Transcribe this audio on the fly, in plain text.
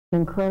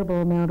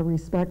incredible amount of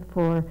respect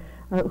for,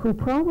 who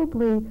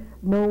probably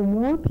know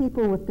more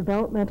people with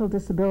developmental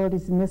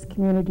disabilities in this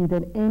community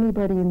than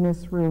anybody in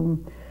this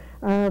room.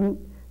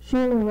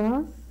 Sheila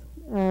Ross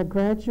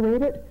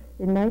graduated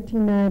in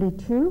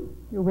 1992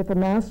 with a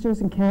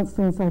master's in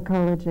counseling and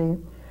psychology.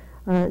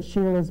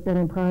 Sheila's been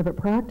in private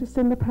practice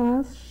in the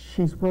past.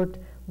 She's worked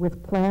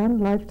with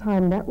planned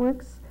lifetime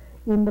networks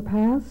in the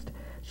past.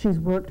 She's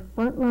worked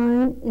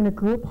frontline in a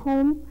group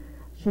home.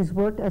 She's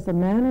worked as a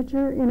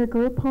manager in a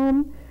group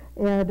home.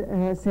 And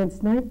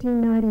since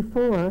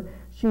 1994,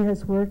 she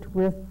has worked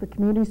with the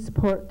community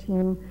support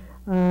team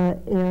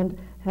and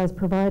has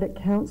provided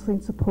counseling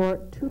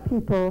support to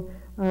people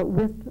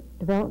with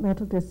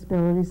developmental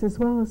disabilities, as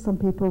well as some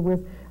people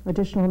with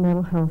additional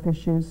mental health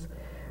issues.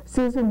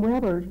 Susan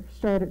Weber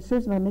started,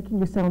 Susan, I'm making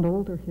you sound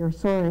older here,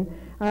 sorry.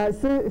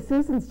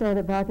 Susan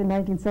started back in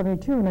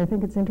 1972, and I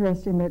think it's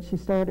interesting that she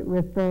started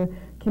with the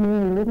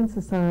Community Living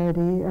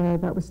Society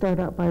that was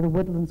started out by the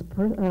Woodlands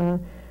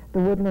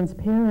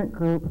Parent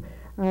Group.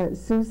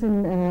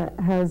 Susan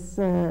has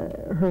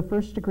her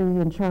first degree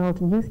in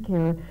child and youth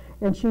care,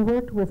 and she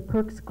worked with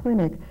Perks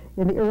Clinic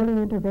in the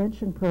early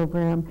intervention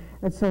program.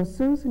 And so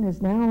Susan is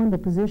now in the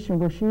position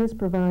where she is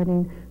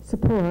providing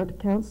support,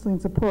 counseling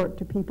support,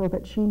 to people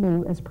that she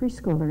knew as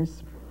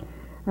preschoolers.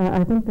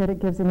 I think that it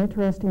gives an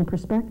interesting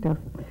perspective.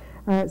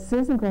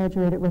 Susan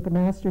graduated with a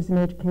master's in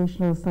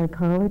educational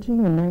psychology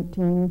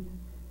in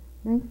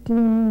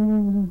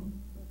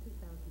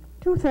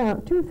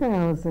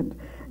 2000.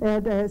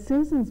 And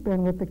Susan's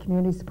been with the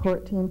community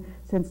support team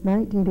since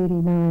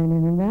 1989,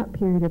 and in that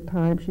period of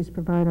time, she's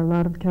provided a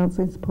lot of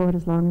counseling support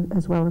as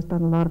well as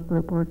done a lot of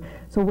group work.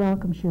 So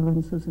welcome, Sheila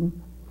and Susan.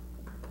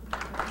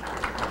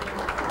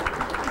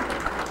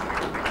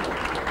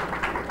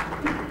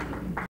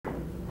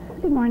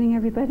 Good morning,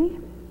 everybody.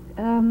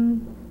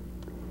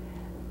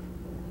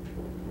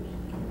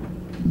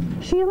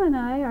 Sheila and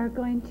I are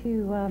going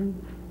to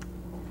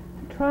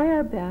try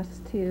our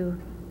best to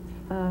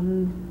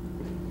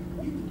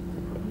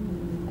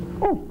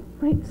oh,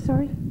 right,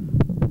 sorry.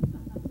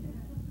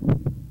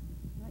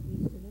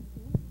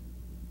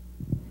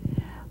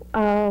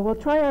 We'll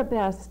try our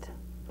best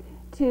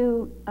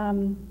to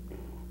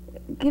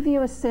give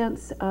you a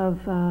sense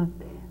of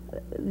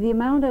the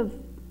amount of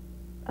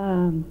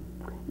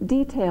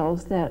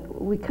details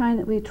that we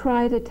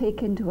try to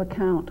take into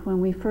account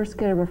when we first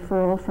get a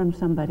referral from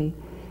somebody.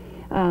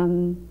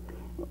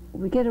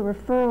 We get a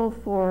referral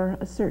for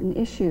a certain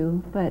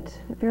issue, but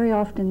very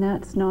often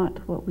that's not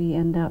what we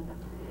end up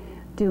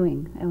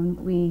doing. And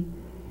we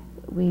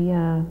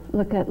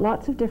look at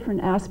lots of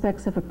different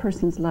aspects of a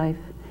person's life,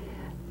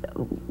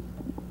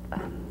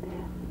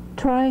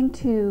 trying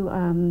to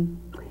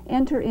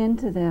enter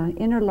into the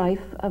inner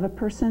life of a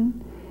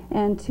person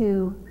and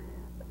to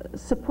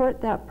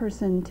support that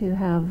person to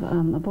have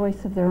a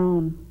voice of their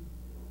own.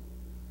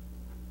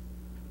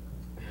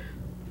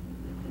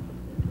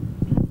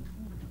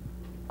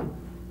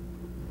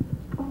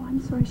 Oh, I'm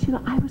sorry,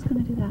 Sheila, I was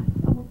going to do that.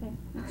 Oh, okay.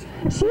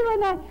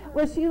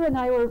 Sheila and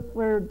I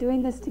were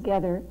doing this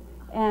together,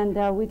 and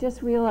we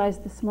just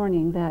realized this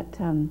morning that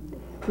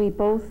we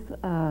both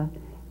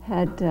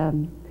had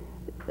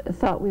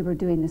thought we were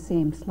doing the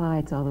same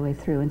slides all the way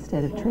through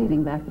instead of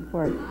trading back and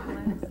forth.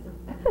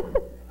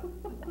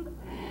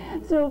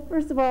 So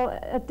first of all,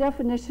 a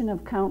definition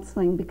of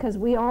counseling, because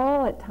we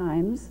all at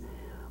times,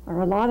 or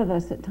a lot of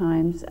us at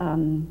times,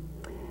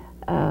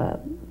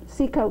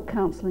 seek out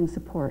counseling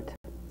support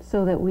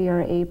so that we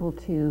are able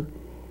to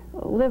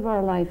live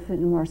our life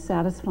in a more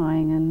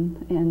satisfying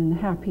and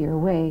happier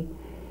way.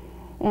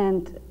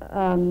 And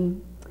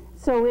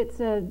so it's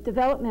a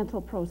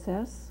developmental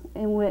process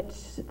in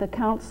which the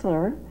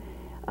counselor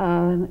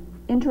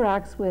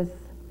interacts with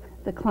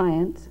the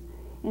client,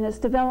 and it's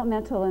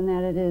developmental in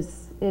that it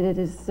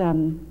is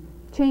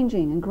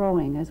changing and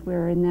growing as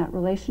we're in that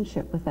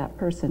relationship with that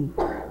person.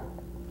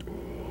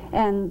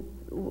 And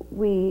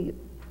we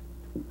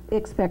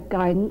expect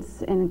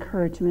guidance and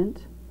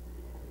encouragement,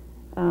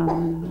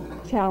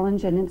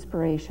 challenge and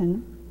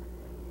inspiration,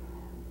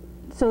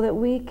 so that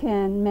we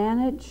can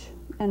manage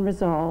and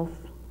resolve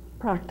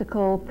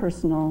practical,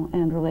 personal,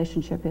 and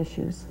relationship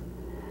issues,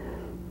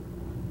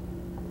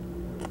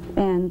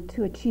 and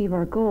to achieve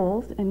our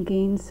goals and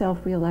gain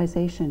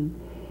self-realization.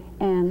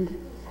 And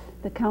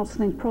the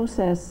counseling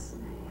process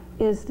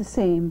is the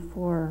same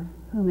for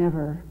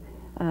whomever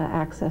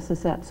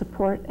accesses that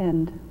support,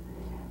 and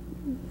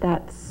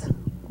that's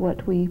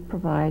what we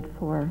provide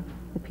for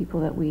the people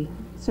that we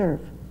serve.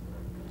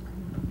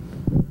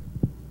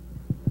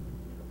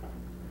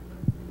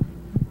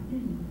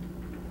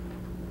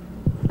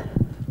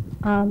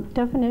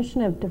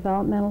 Definition of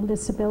developmental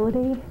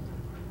disability.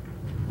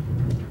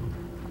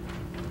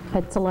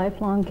 It's a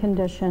lifelong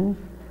condition.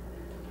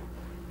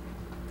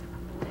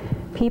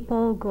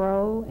 People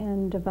grow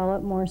and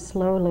develop more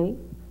slowly.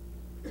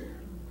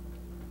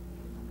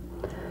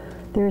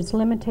 There's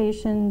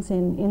limitations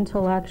in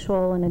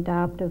intellectual and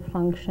adaptive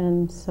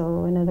function.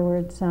 So in other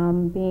words,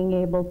 being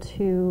able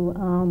to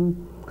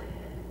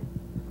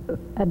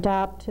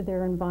adapt to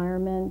their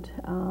environment,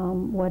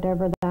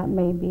 whatever that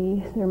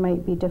that there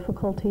might be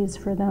difficulties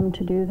for them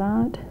to do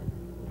that.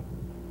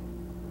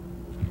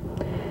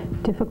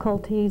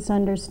 Difficulties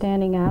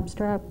understanding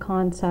abstract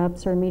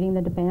concepts or meeting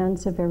the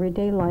demands of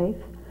everyday life.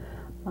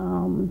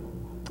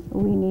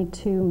 We need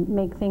to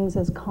make things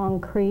as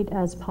concrete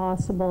as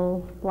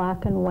possible,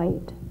 black and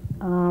white,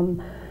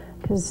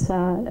 because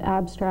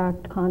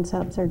abstract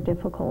concepts are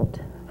difficult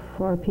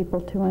for people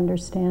to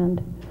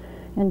understand.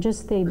 And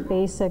just the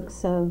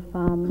basics of,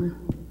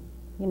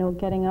 you know,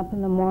 getting up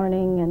in the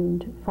morning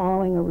and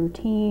following a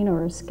routine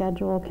or a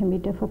schedule can be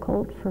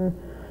difficult for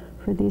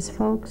these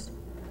folks.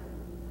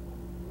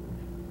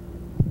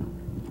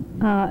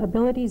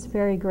 Abilities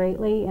vary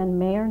greatly and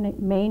may or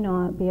may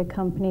not be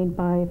accompanied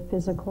by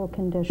physical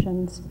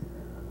conditions.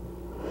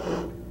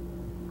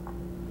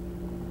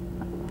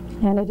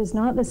 And it is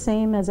not the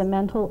same as a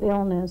mental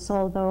illness,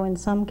 although in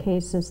some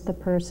cases the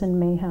person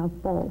may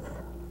have both.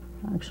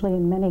 Actually,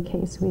 in many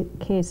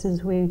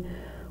cases we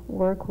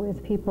work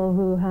with people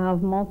who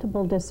have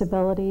multiple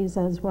disabilities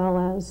as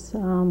well as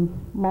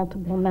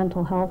multiple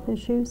mental health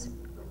issues.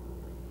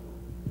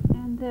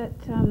 And that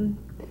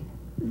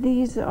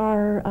these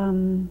are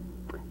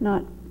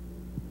not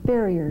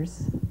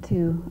barriers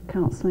to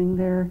counseling.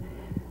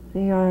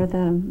 They are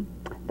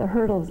the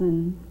hurdles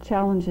and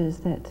challenges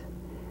that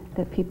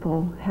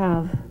people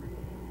have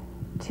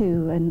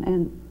to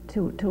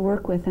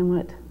work with, and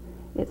what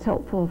it's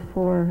helpful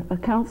for a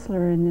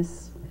counselor in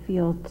this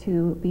field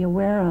to be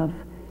aware of,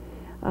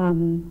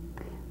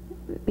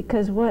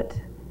 because what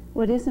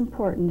is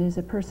important is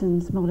a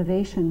person's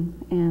motivation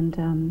and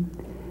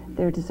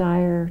their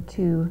desire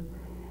to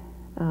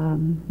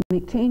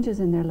make changes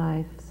in their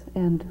lives.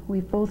 And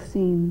we've both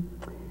seen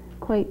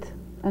quite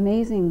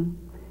amazing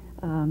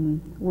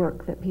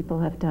work that people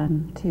have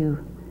done to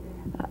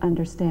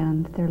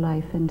understand their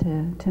life and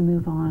to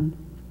move on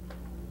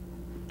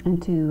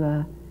and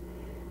to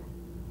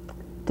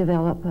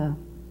develop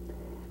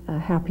a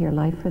happier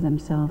life for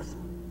themselves.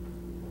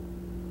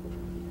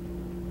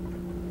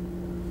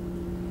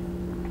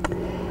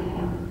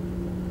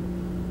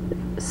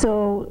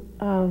 So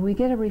we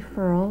get a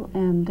referral,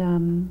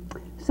 and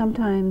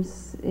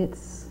sometimes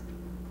it's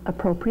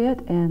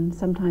appropriate and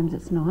sometimes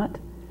it's not.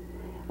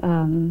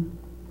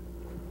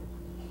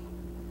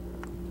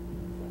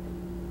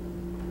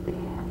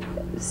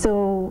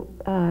 So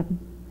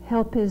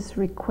help is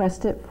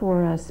requested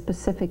for a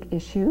specific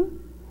issue,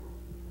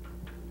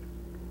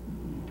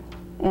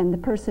 and the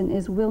person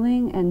is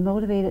willing and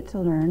motivated to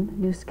learn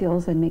new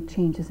skills and make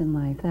changes in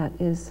life. That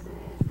is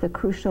the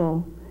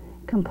crucial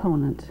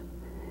component.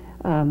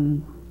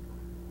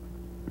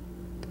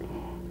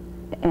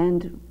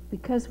 And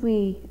because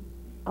we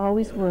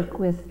always work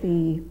with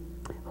the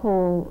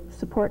whole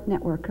support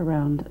network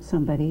around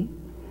somebody,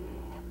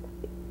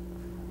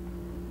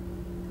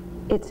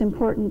 it's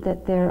important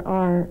that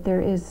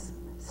there is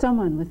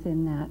someone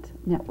within that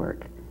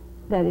network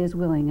that is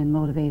willing and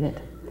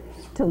motivated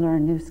to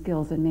learn new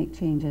skills and make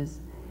changes,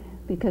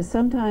 because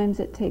sometimes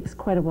it takes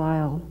quite a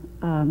while,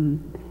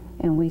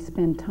 and we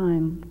spend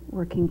time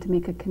working to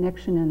make a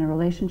connection and a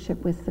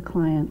relationship with the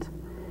client.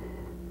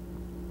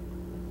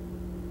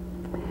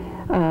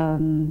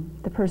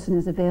 The person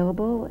is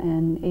available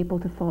and able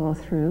to follow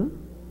through,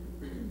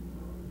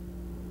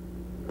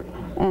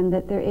 and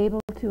that they're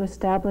able to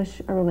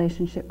establish a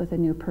relationship with a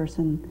new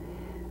person.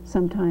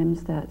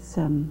 Sometimes that's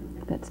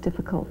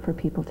difficult for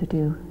people to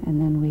do, and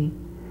then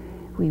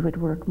we would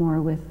work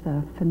more with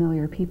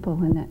familiar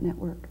people in that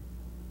network.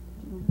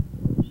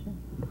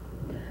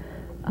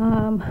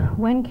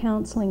 When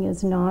counseling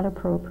is not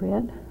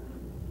appropriate,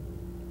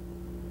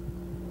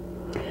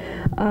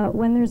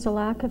 when there's a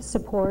lack of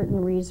support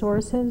and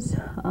resources,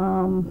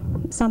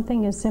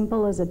 something as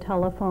simple as a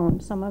telephone,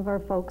 some of our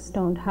folks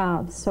don't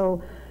have.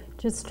 So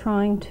just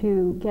trying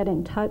to get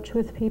in touch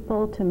with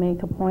people to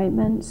make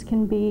appointments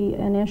can be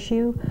an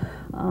issue.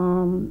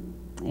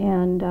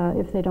 And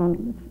if they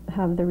don't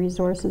have the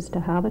resources to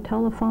have a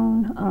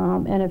telephone,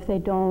 and if they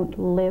don't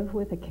live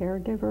with a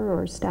caregiver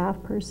or a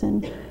staff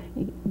person,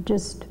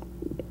 just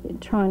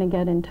trying to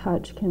get in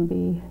touch can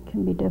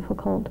be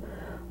difficult.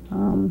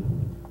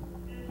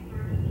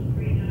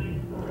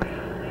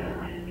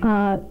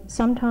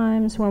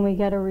 Sometimes when we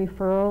get a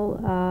referral,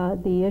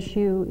 the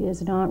issue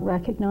is not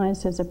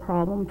recognized as a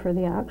problem for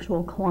the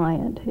actual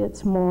client.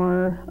 It's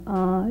more,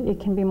 it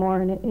can be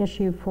more an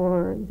issue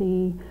for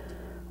the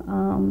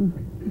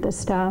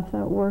staff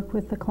that work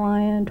with the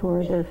client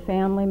or their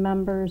family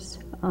members,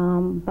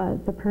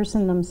 but the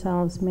person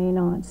themselves may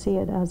not see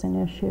it as an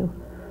issue.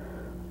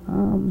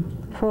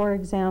 For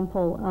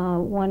example,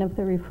 one of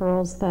the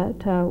referrals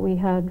that we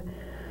had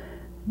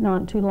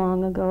not too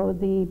long ago,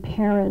 the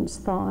parents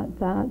thought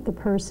that the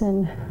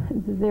person,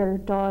 their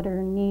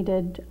daughter,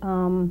 needed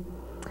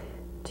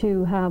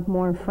to have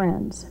more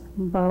friends.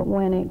 But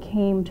when it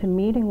came to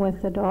meeting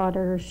with the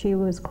daughter, she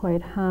was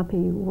quite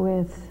happy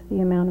with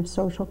the amount of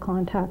social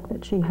contact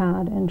that she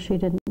had, and she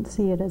didn't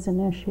see it as an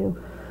issue.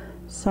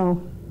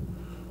 So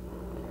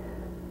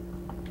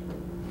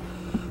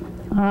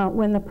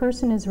When the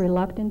person is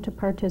reluctant to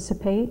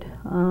participate,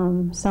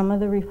 some of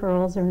the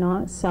referrals are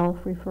not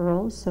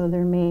self-referrals, so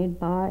they're made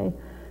by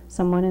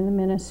someone in the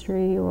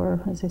ministry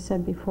or, as I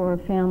said before, a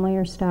family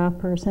or staff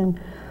person,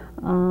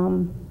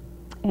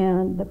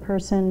 and the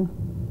person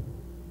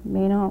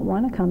may not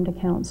want to come to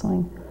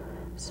counseling.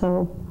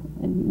 So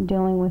in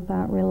dealing with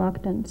that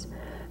reluctance.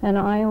 And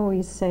I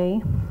always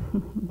say,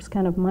 it's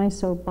kind of my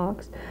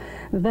soapbox,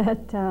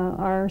 that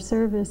our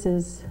service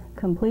is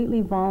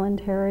completely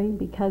voluntary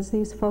because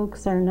these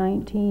folks are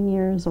 19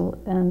 years old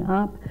and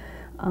up.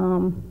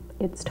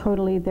 It's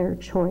totally their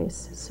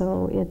choice,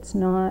 so it's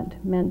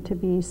not meant to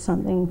be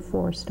something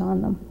forced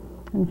on them.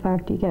 In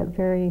fact, you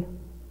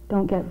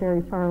don't get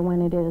very far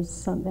when it is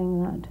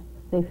something that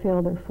they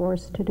feel they're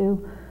forced to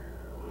do.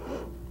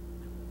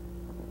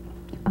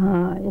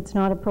 It's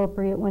not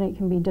appropriate when it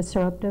can be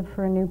disruptive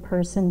for a new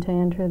person to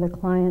enter the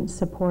client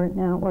support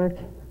network.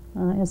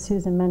 As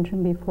Susan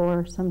mentioned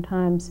before,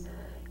 sometimes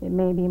it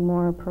may be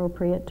more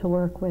appropriate to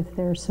work with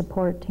their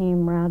support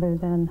team rather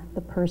than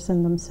the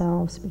person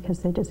themselves, because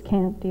they just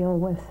can't deal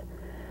with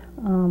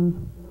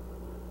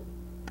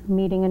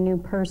meeting a new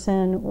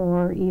person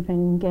or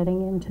even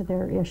getting into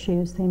their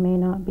issues. They may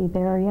not be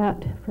there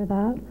yet for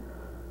that.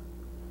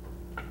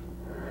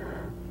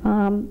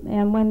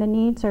 And when the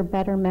needs are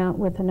better met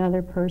with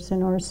another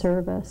person or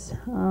service,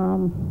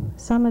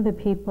 some of the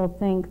people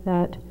think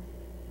that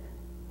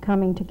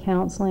coming to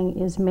counseling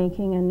is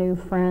making a new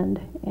friend,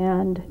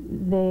 and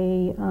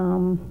they,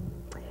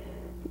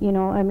 you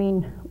know, I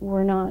mean,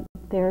 we're not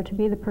there to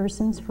be the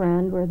person's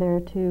friend. We're there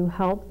to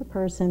help the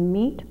person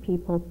meet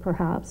people,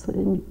 perhaps,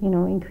 you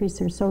know, increase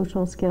their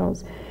social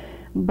skills.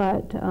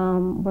 But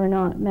we're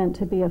not meant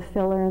to be a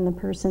filler in the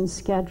person's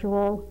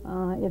schedule.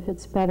 If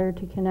it's better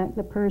to connect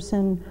the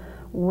person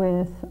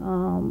with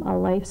a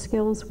life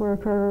skills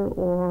worker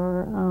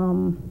or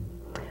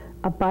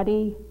a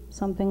buddy,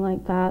 something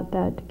like that,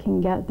 that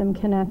can get them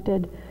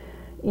connected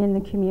in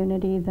the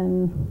community,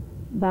 then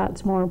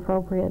that's more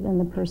appropriate than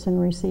the person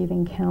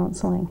receiving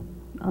counseling.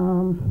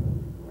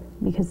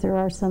 Because there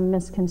are some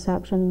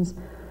misconceptions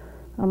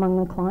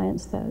among the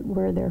clients that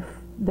we're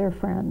their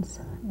friends,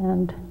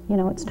 and you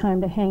know, it's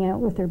time to hang out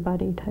with their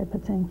buddy type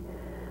of thing.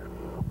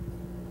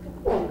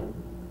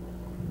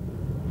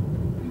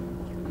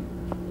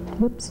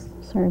 Whoops,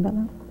 sorry about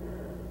that.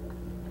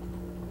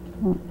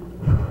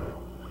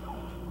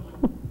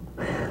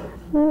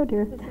 Oh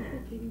dear.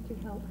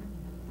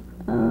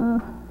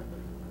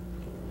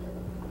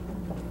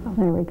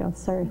 There we go,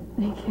 sorry,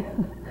 thank you.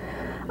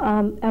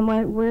 And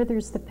where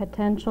there's the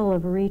potential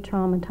of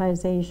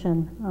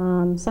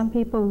re-traumatization. Some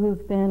people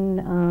who've been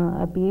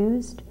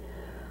abused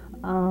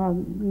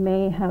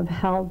may have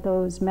held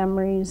those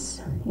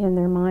memories in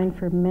their mind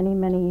for many,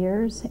 many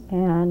years,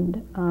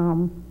 and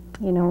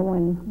you know,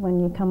 when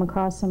you come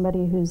across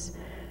somebody who's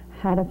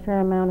had a fair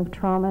amount of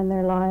trauma in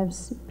their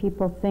lives,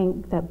 people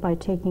think that by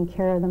taking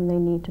care of them they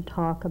need to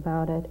talk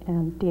about it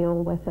and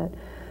deal with it.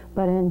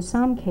 But in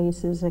some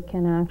cases it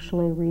can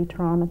actually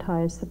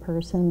re-traumatize the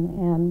person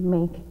and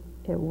make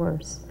it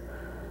worse.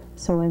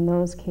 So in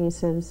those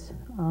cases,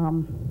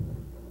 you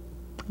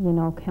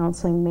know,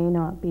 counseling may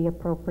not be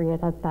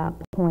appropriate at that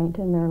point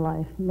in their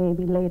life,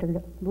 maybe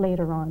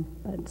later on,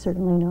 but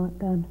certainly not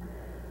then.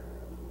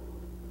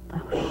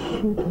 Oh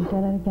shoot, I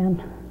did it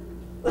again.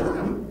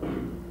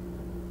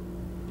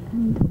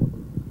 And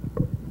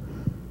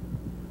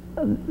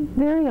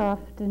very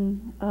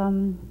often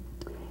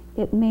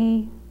it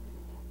may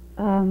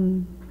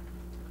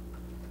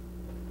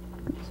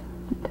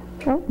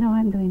oh no,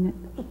 I'm doing it.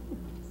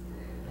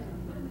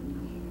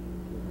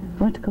 I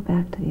want to go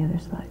back to the other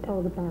slide.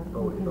 Oh, the back.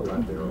 Oh, we can go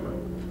back there, all right.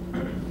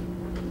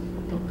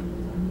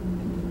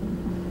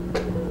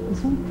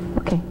 This one?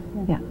 Okay,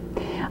 yeah.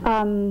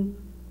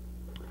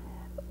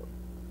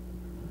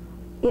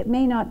 It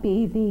may not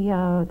be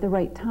the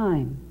right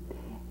time,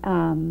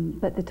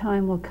 but the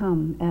time will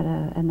come at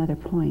another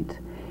point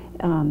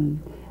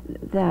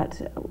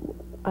that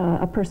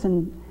a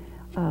person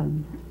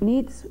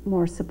needs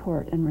more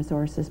support and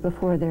resources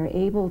before they're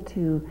able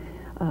to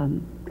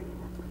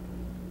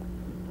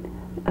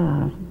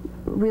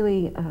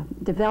really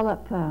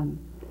develop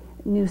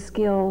new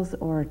skills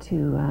or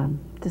to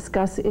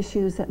discuss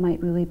issues that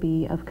might really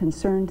be of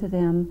concern to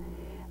them.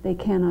 They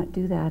cannot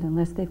do that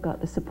unless they've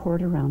got the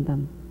support around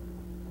them.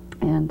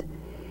 And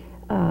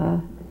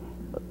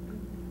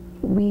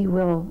we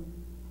will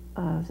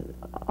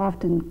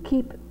often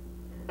keep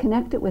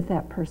connected with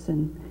that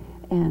person,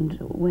 and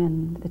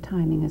when the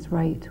timing is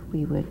right,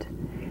 we would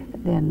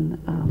then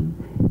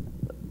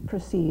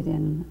proceed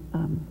in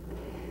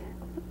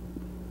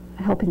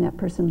helping that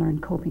person learn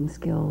coping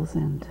skills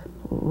and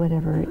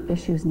whatever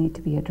issues need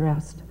to be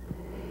addressed.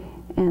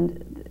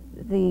 And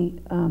the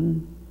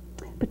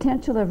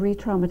potential of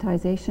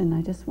re-traumatization,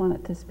 I just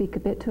wanted to speak a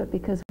bit to it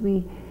because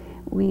we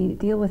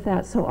deal with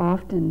that so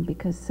often,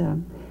 because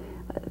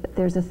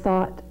there's a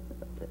thought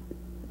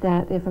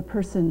that if a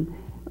person,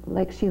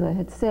 like Sheila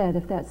had said,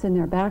 if that's in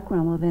their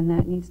background, well then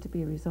that needs to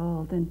be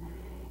resolved. And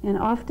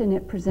often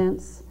it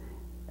presents,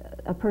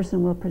 a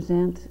person will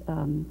present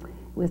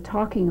with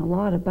talking a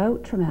lot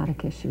about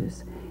traumatic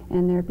issues,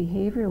 and their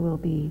behavior will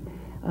be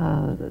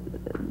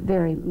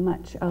very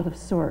much out of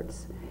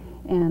sorts.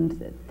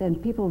 And then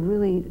people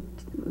really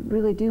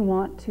do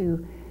want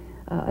to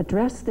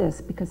address this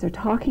because they're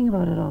talking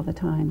about it all the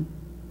time.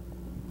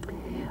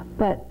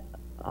 But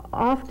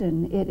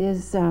often it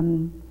is,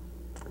 the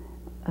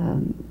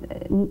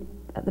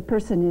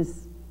person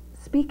is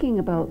speaking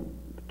about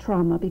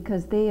trauma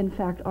because they in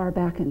fact are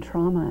back in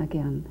trauma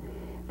again.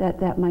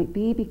 That might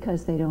be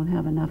because they don't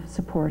have enough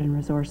support and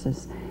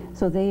resources.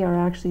 So they are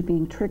actually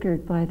being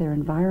triggered by their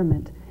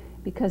environment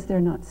because they're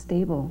not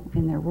stable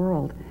in their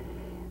world.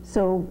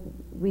 So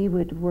we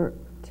would work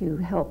to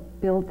help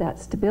build that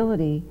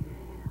stability,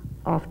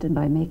 often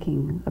by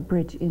making a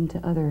bridge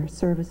into other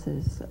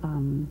services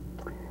and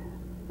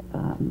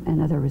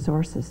other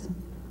resources.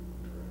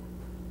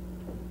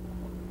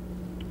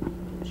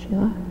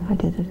 Sheila, I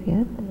did it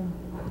again?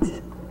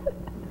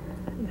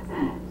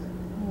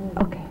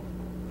 Okay.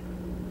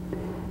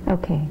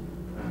 Okay.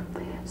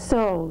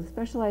 So,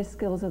 specialized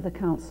skills of the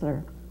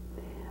counselor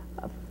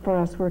for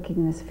us working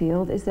in this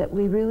field is that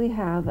we really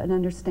have an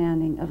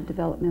understanding of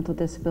developmental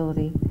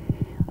disability.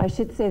 I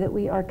should say that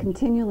we are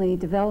continually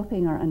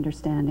developing our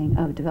understanding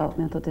of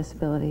developmental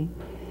disability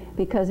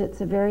because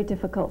it's a very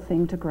difficult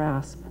thing to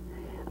grasp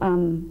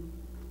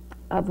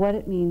of what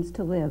it means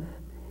to live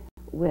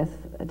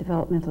with a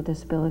developmental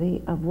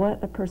disability, of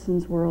what a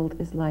person's world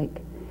is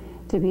like,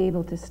 to be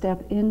able to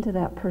step into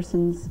that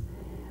person's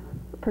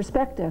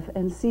perspective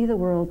and see the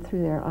world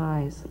through their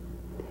eyes.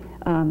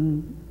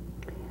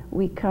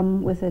 We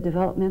come with a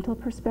developmental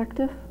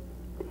perspective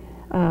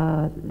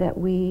that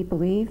we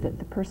believe that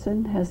the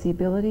person has the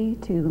ability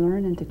to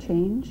learn and to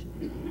change,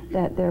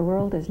 that their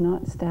world is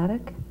not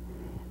static,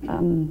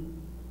 and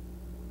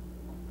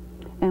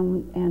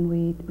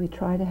we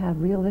try to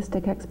have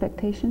realistic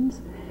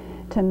expectations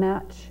to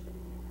match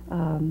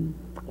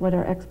what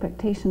our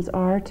expectations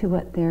are to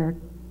what their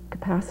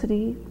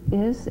capacity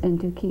is,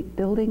 and to keep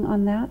building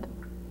on that.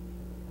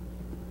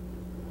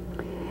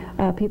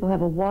 People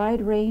have a wide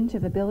range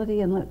of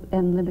ability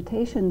and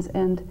limitations,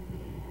 and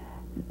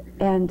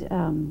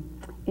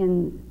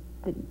in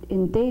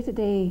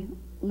day-to-day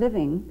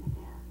living,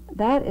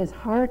 that is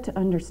hard to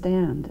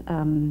understand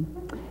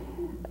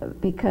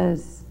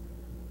because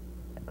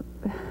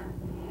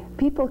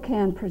people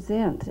can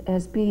present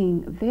as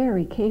being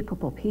very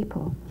capable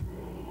people,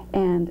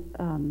 and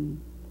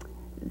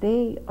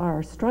they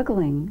are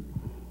struggling,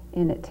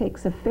 and it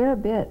takes a fair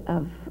bit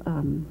of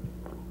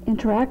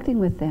interacting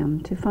with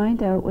them to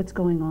find out what's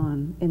going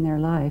on in their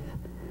life.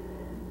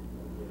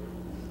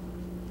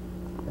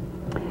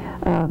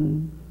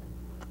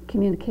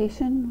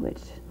 Communication,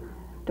 which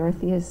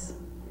Dorothy has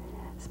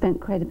spent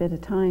quite a bit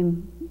of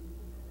time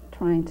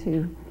trying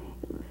to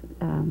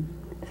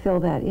fill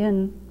that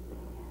in,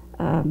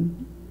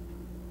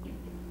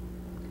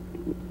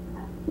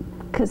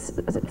 because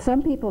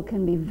some people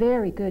can be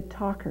very good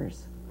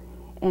talkers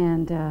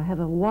and have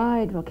a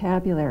wide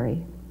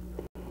vocabulary,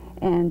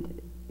 and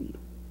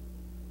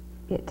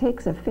it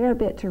takes a fair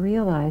bit to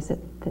realize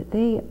that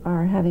they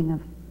are having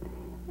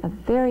a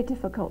very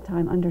difficult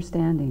time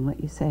understanding what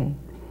you say,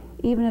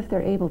 even if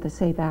they're able to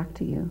say back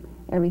to you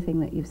everything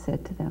that you've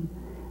said to them.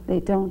 They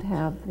don't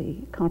have the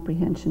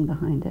comprehension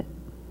behind it.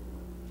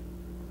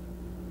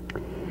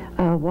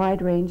 A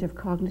wide range of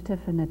cognitive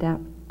and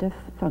adaptive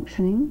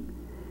functioning,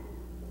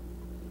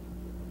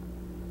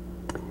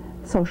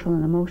 social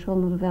and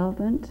emotional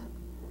development,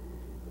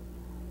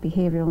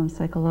 behavioral and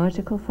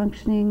psychological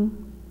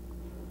functioning,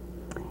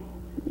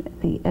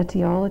 the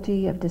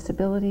etiology of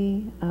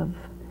disability, of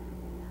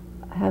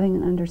having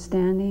an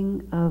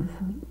understanding of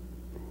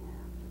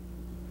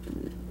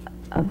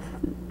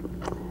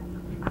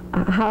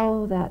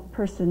how that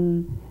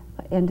person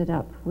ended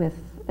up with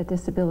a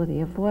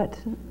disability, of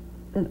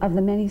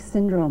the many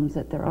syndromes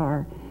that there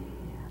are.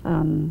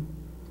 And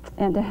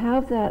to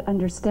have that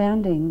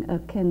understanding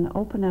can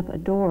open up a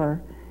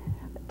door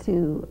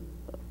to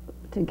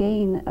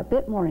gain a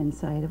bit more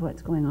insight of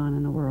what's going on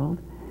in the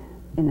world,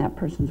 in that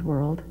person's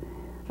world.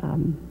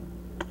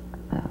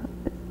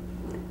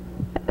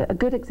 A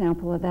good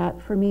example of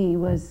that for me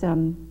was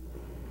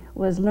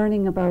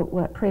learning about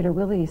what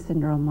Prader-Willi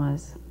syndrome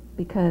was,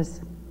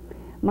 because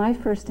my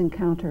first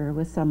encounter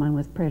with someone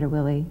with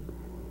Prader-Willi,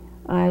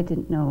 I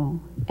didn't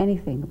know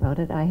anything about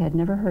it. I had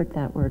never heard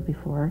that word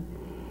before,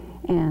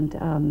 and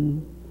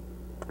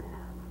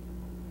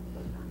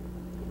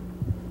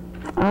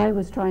I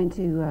was trying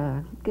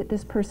to get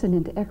this person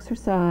into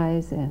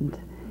exercise and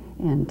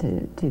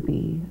to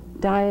be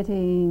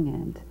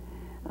dieting,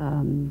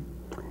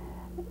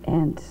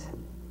 and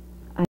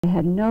I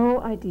had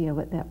no idea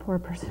what that poor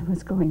person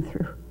was going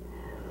through.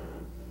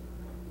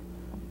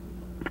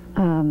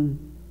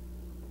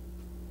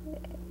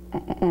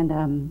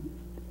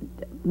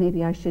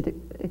 Maybe I should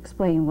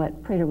explain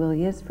what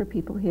Prader-Willi is for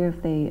people here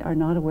if they are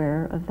not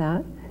aware of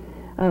that.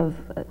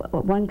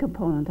 One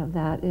component of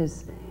that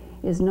is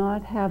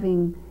not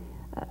having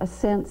a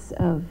sense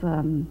of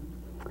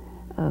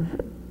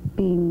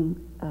being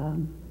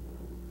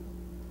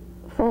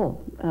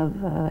full,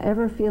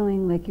 ever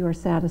feeling like you are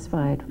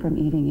satisfied from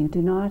eating. You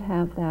do not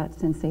have that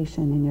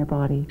sensation in your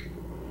body.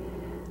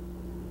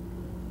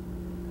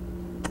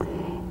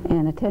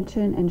 And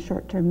attention and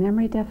short-term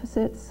memory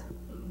deficits.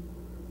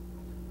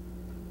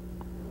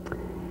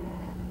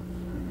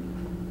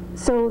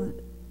 So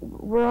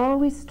we're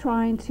always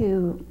trying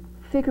to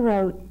figure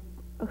out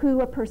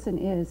who a person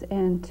is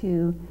and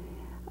to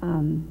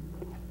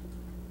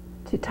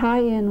tie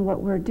in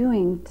what we're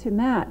doing to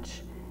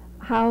match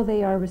how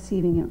they are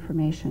receiving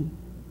information.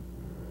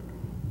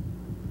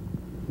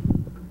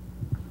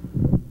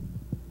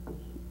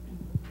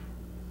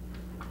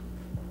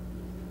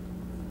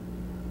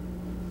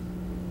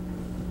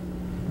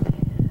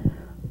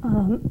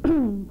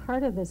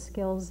 Part of the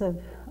skills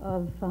of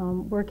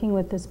working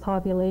with this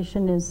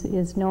population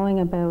is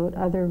knowing about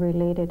other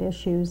related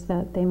issues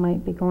that they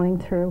might be going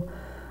through.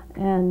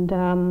 And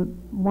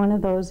one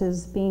of those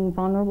is being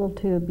vulnerable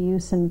to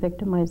abuse and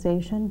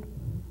victimization.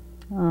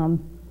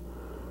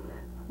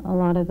 A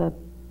lot of the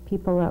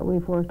people that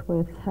we've worked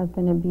with have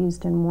been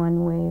abused in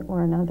one way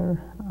or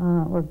another,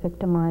 or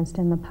victimized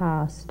in the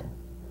past.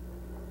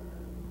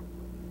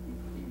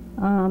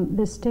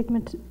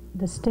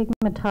 The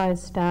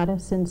stigmatized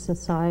status in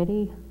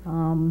society,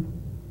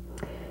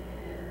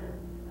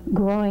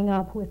 growing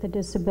up with a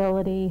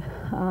disability,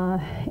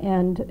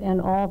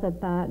 and all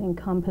that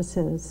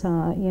encompasses,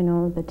 you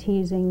know, the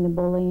teasing, the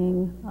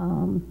bullying,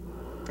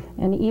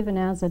 and even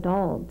as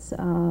adults,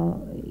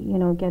 you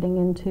know, getting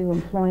into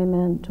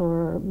employment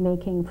or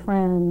making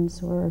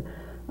friends or,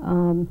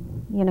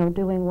 you know,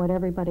 doing what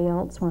everybody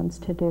else wants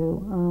to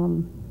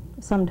do.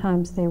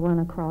 Sometimes they run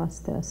across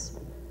this.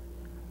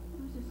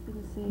 I was just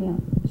going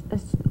to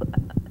say,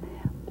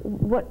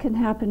 what can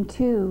happen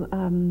too,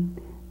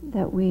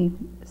 that we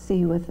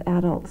see with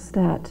adults,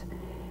 that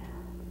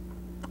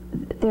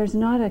there's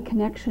not a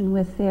connection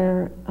with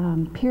their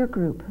peer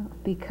group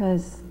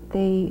because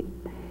they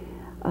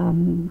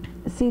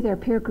see their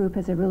peer group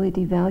as a really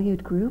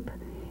devalued group,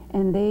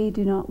 and they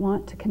do not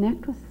want to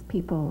connect with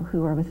people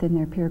who are within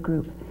their peer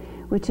group,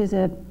 which is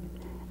a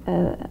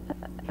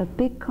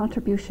big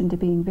contribution to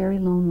being very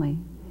lonely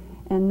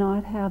and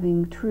not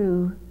having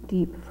true,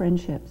 deep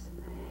friendships.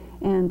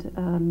 And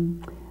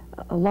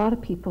a lot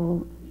of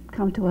people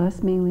come to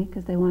us mainly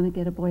because they want to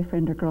get a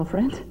boyfriend or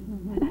girlfriend,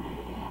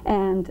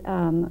 and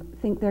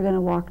think they're going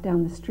to walk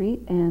down the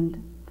street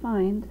and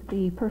find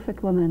the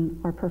perfect woman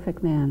or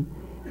perfect man.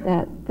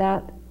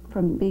 That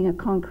from being a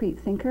concrete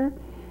thinker,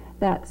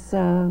 that's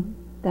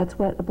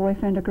what a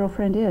boyfriend or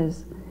girlfriend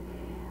is.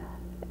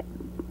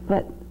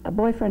 But a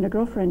boyfriend or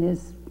girlfriend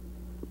is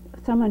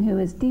someone who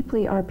is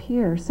deeply our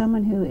peer,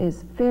 someone who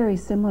is very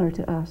similar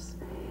to us.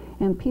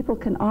 And people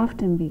can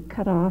often be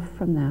cut off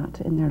from that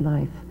in their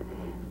life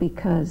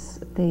because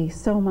they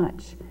so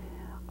much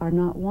are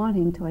not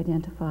wanting to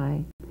identify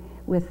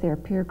with their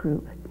peer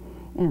group,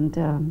 and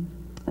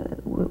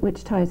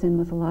which ties in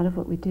with a lot of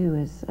what we do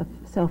is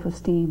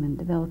self-esteem and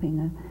developing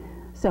a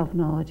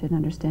self-knowledge and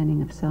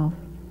understanding of self.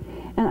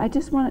 And I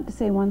just wanted to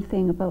say one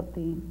thing about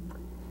the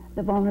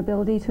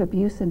vulnerability to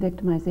abuse and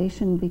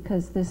victimization,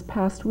 because this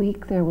past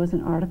week there was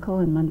an article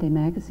in Monday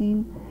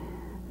Magazine.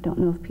 I don't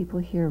know if people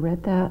here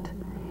read that.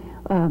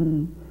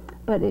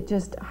 But it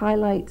just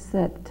highlights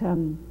that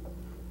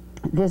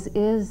this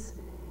is,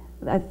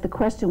 the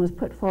question was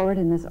put forward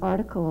in this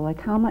article,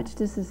 like, how much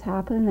does this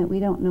happen that we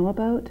don't know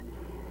about?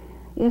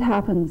 It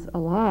happens a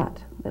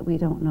lot that we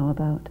don't know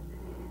about.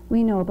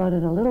 We know about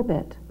it a little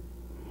bit.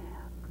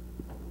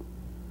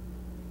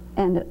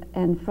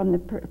 And from the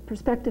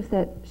perspective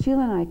that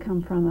Sheila and I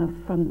come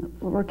from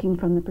working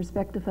from the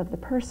perspective of the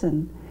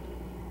person,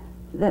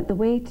 that the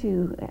way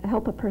to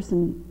help a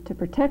person, to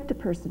protect a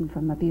person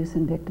from abuse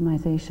and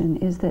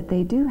victimization, is that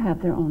they do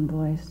have their own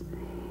voice,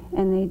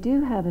 and they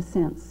do have a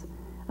sense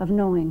of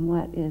knowing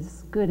what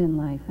is good in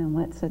life and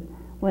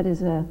what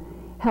is a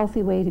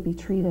healthy way to be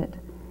treated.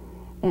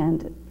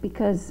 And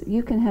because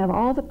you can have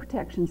all the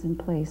protections in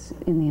place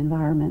in the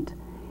environment,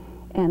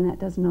 and that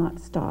does not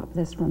stop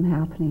this from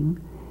happening,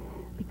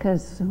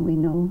 because we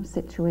know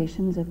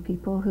situations of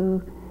people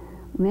who,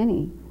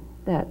 many,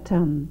 that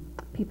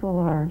people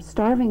are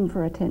starving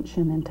for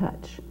attention and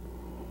touch,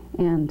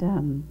 and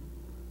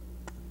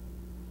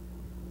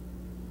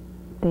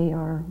they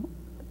are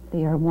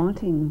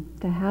wanting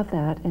to have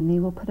that, and they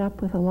will put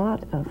up with a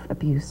lot of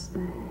abuse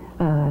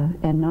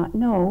and not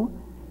know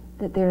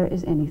that there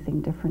is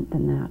anything different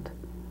than that.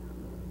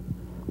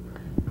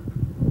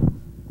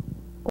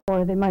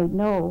 Or they might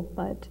know,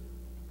 but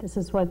this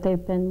is what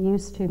they've been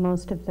used to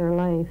most of their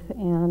life,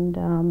 and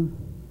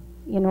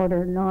in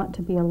order not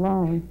to be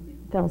alone,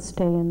 they'll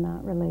stay in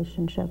that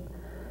relationship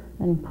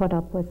and put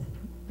up with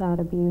that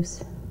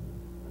abuse.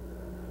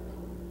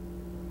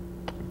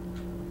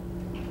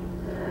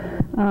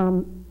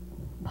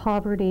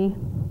 Poverty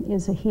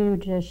is a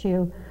huge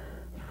issue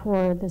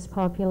for this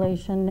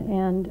population,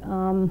 and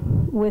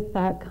with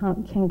that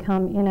can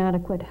come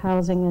inadequate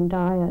housing and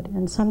diet,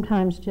 and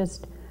sometimes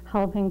just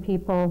helping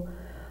people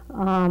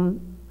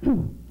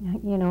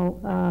you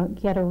know,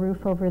 get a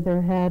roof over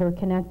their head, or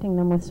connecting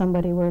them with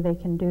somebody where they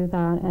can do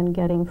that, and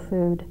getting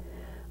food,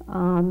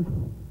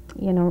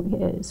 you know,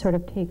 it sort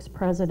of takes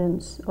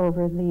precedence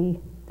over the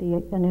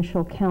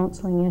initial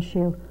counseling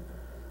issue.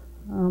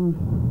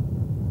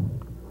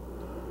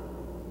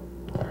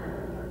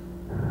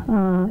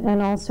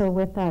 And also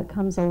with that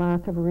comes a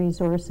lack of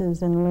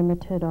resources and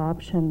limited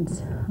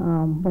options.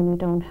 When you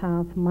don't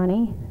have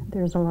money,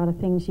 there's a lot of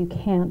things you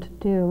can't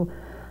do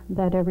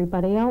that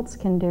everybody else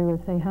can do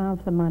if they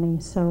have the money.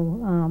 So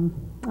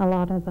a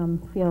lot of them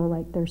feel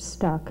like they're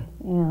stuck,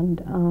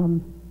 and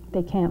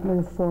they can't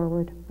move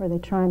forward, or they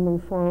try and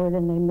move forward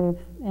and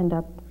they end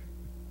up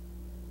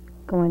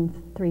going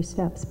 3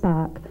 steps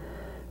back.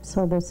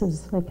 So this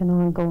is like an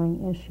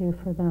ongoing issue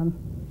for them.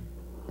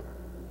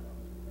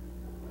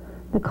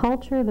 The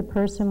culture the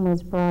person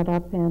was brought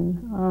up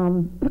in,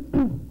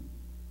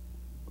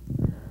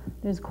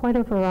 there's quite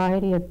a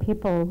variety of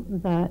people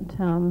that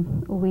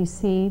we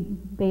see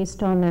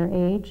based on their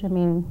age. I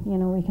mean, you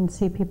know, we can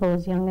see people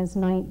as young as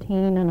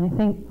 19, and I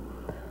think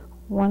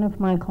one of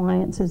my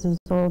clients is as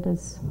old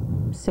as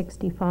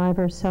 65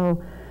 or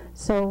so.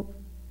 So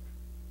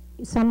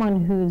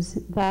someone who's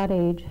that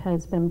age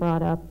has been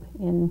brought up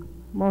in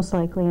most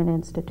likely an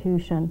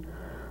institution,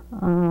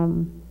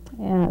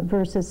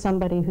 versus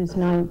somebody who's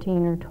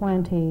 19 or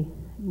 20,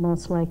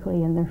 most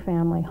likely in their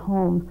family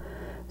home.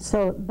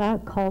 So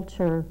that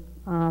culture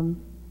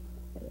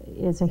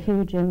is a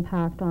huge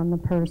impact on the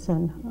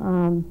person.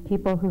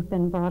 People who've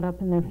been brought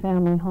up in their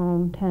family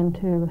home tend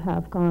to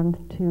have gone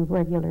to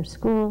regular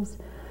schools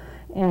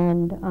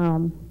and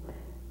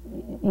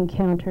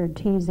encountered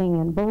teasing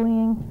and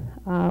bullying,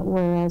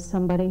 whereas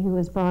somebody who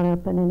was brought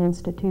up in an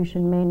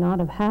institution may not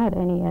have had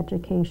any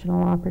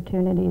educational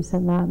opportunities,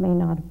 and that may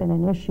not have been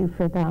an issue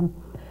for them.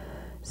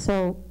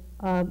 So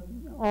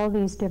all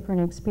these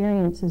different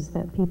experiences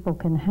that people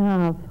can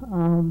have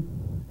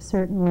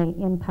certainly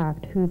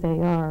impact who they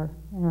are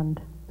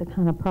and the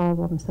kind of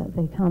problems that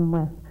they come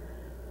with.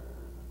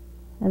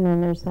 And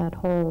then there's that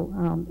whole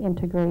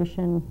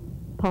integration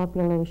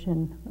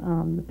population,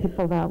 the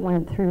people that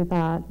went through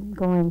that,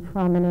 going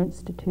from an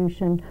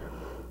institution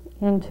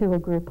into a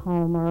group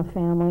home or a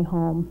family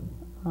home.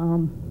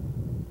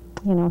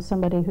 You know,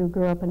 somebody who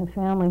grew up in a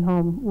family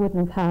home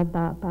wouldn't have had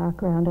that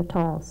background at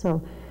all.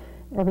 So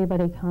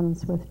everybody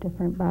comes with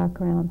different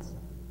backgrounds.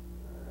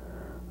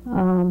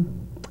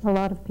 A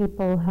lot of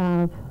people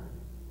have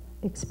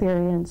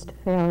experienced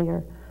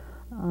failure,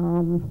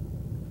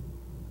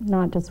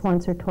 not just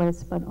once or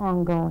twice, but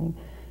ongoing.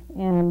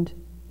 And,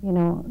 you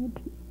know,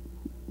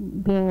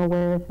 being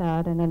aware of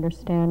that and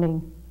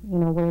understanding, you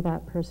know, where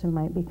that person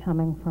might be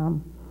coming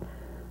from,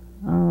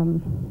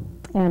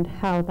 and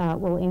how that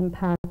will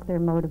impact their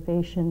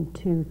motivation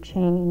to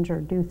change or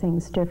do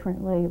things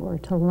differently or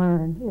to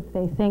learn. If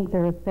they think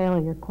they're a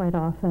failure, quite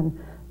often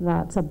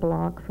that's a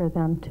block for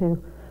them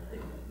to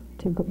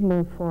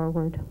move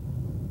forward.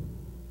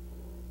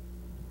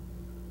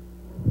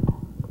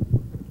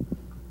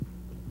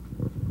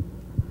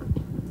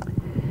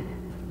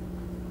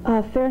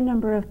 A fair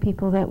number of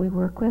people that we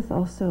work with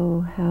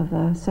also have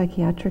a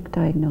psychiatric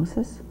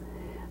diagnosis,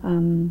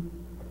 and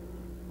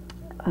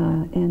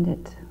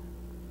it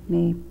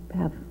may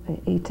have a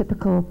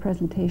atypical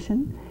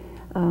presentation.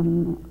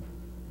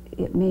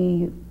 It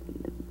may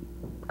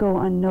go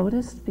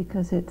unnoticed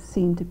because it's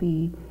seen to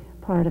be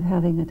part of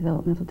having a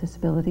developmental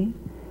disability.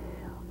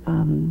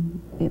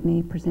 It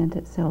may present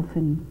itself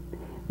in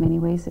many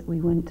ways that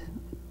we wouldn't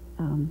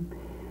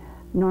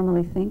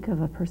normally think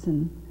of a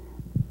person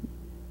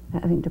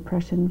having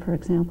depression, for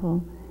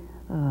example,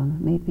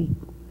 maybe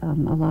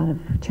a lot of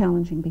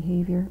challenging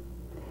behavior.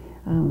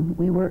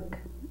 We work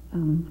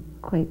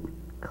quite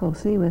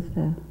closely with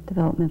the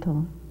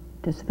developmental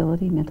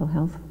disability mental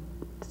health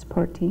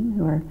support team,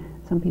 who are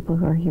some people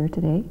who are here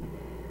today.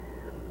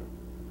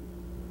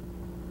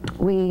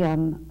 We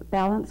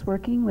balance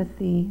working with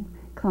the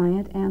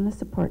client and the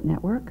support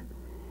network.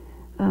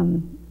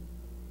 And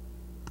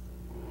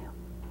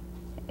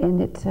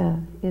it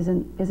is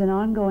an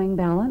ongoing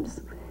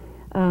balance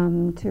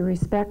to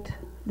respect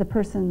the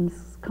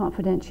person's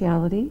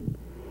confidentiality,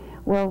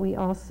 while we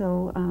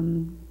also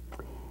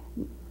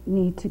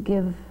need to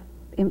give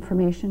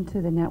information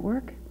to the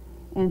network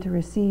and to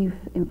receive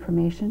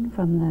information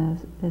from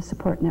the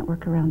support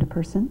network around a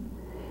person.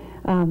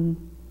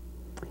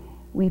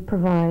 We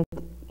provide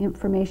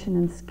information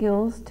and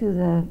skills to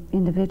the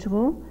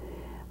individual,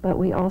 but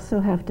we also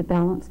have to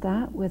balance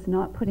that with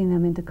not putting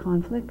them into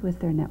conflict with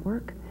their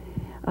network.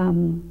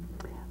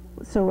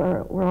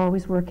 So we're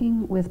always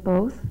working with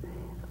both.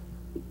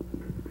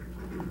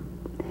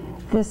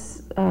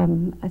 This,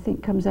 I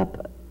think, comes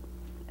up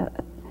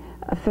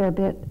a fair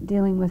bit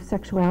dealing with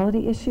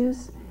sexuality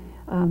issues,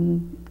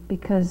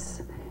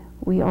 because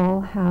we all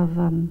have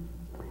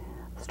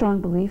strong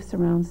beliefs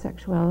around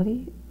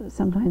sexuality,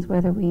 sometimes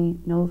whether we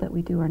know that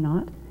we do or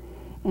not.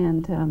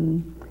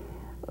 And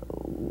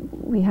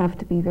we have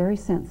to be very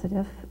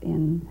sensitive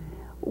in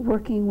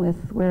working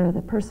with where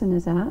the person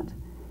is at,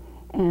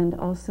 and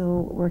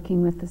also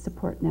working with the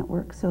support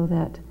network so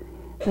that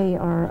they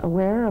are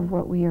aware of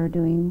what we are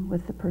doing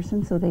with the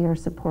person, so they are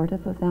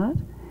supportive of that,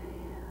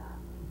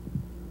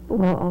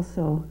 while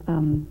also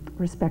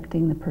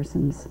respecting the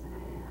person's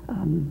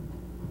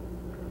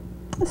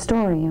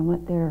story and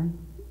what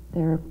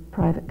their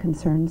private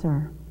concerns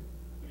are.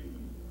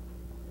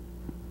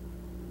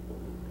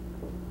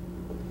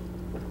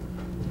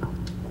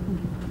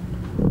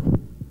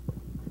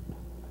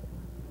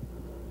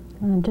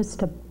 Just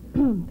to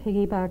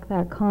piggyback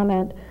that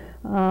comment,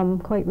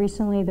 quite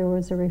recently there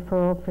was a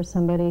referral for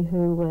somebody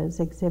who was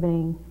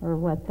exhibiting, or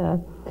what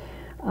the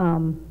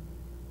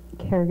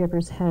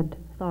caregivers had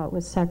thought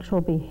was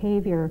sexual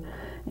behavior,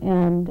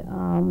 and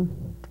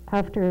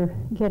after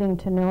getting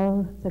to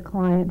know the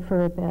client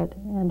for a bit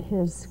and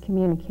his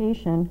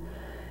communication,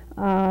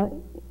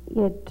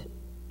 it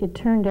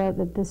turned out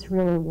that this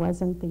really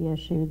wasn't the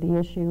issue. The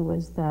issue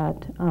was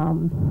that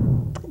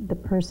the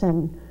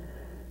person,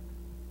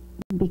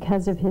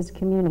 because of his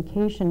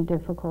communication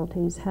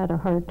difficulties, had a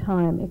hard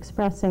time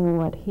expressing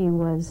what he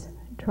was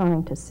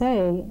trying to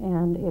say,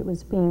 and it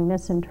was being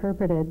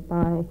misinterpreted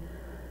by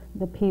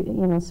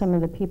some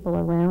of the people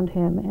around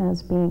him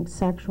as being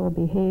sexual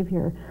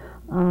behavior.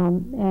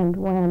 And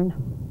when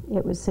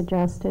it was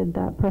suggested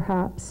that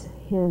perhaps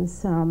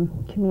his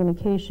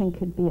communication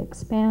could be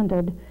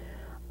expanded,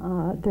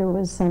 there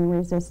was some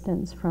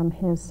resistance from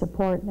his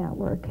support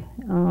network,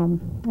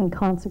 and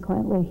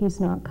consequently he's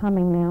not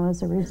coming now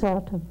as a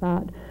result of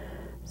that.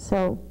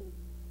 So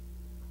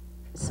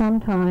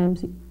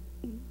sometimes,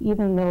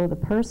 even though the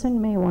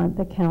person may want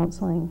the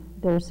counseling,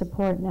 their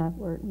support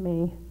network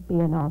may be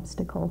an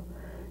obstacle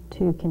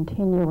to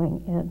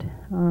continuing it,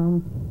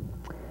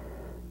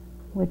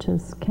 which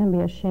can be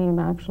a shame,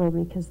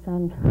 actually, because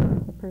then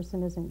the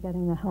person isn't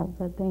getting the help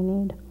that they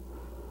need.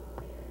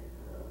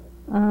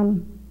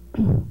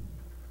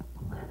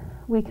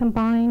 We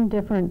combine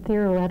different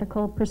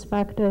theoretical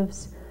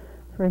perspectives,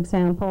 for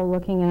example,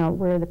 looking at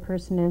where the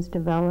person is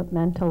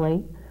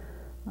developmentally,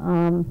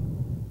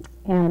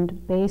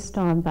 and based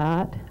on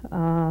that,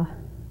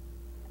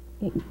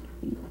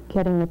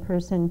 getting the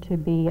person to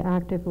be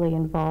actively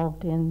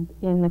involved in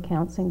the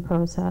counseling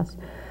process.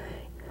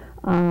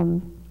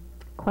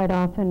 Quite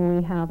often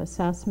we have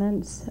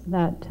assessments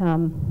that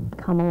come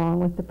along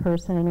with the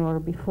person, or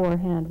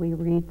beforehand we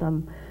read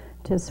them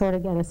to sort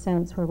of get a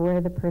sense for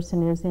where the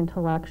person is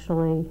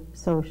intellectually,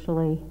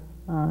 socially,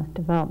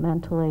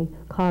 developmentally,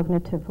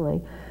 cognitively,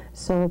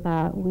 so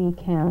that we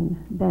can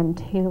then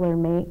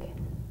tailor-make,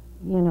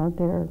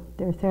 their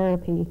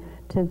therapy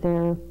to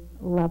their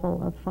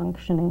level of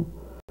functioning.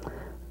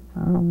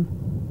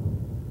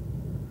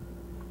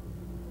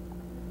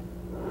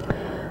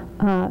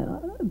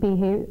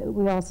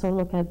 We also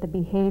look at the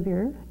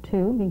behavior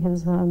too,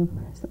 because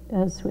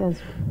as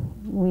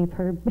we've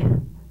heard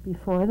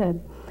before, that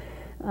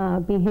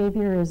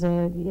behavior is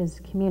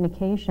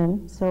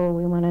communication, so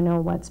we want to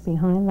know what's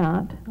behind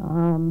that.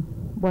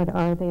 What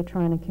are they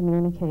trying to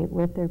communicate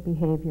with their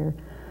behavior?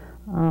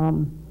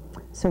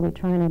 So we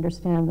try and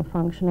understand the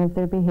function of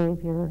their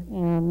behavior,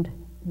 and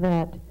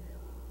that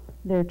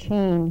their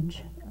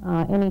change,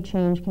 any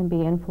change can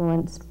be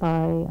influenced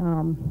by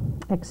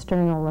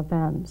external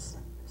events.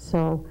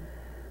 So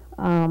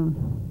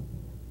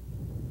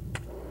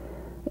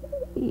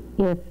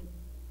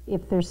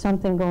if there's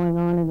something going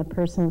on in the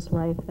person's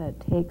life that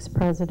takes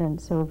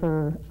precedence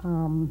over,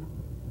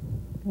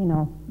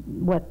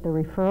 what the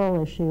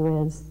referral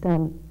issue is,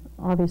 then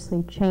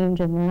obviously change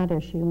in that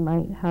issue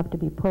might have to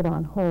be put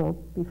on hold,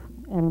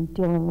 and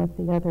dealing with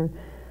the other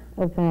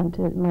event,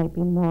 it might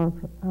be more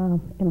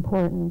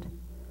important.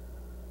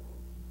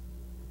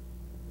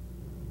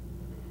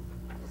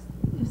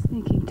 Just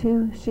thinking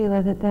too,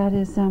 Sheila, that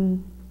is a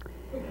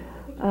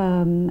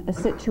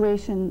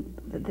situation,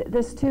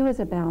 this too is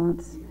a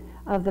balance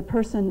of the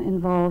person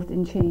involved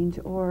in change,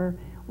 or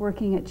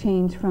working at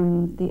change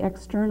from the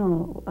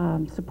external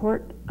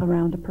support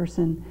around a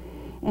person.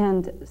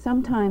 And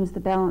sometimes the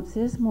balance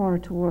is more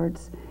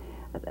towards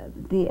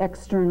the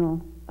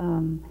external,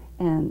 and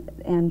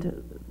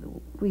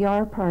we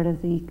are part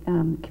of the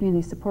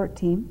community support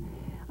team.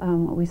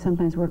 We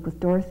sometimes work with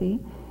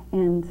Dorothy,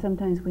 and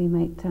sometimes we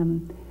might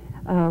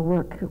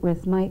work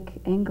with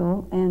Mike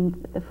Engel,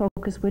 and the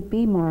focus would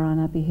be more on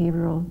a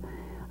behavioral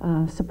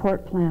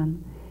support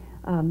plan.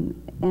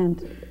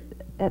 And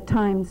at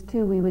times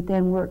too, we would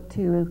then work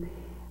to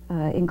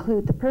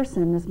include the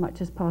person as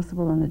much as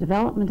possible in the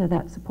development of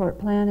that support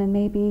plan, and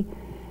maybe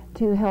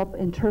to help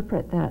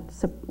interpret that,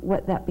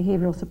 what that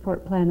behavioral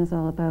support plan is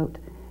all about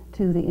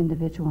to the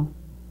individual.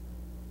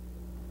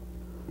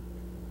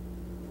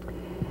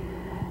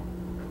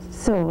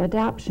 So,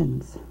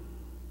 adaptions.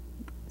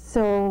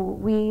 So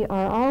we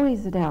are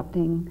always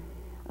adapting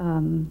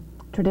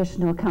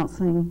traditional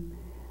counseling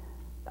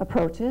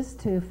approaches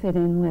to fit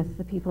in with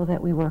the people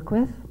that we work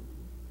with.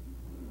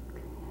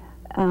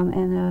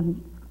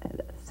 And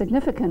a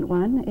significant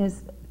one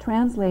is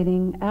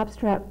translating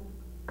abstract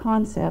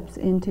concepts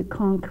into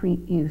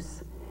concrete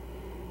use.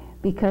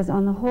 Because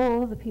on the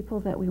whole, the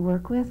people that we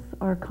work with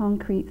are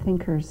concrete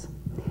thinkers.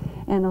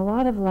 And a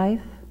lot of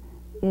life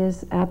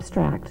is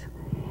abstract.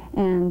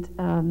 And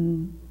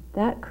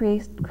that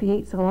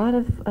creates a lot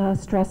of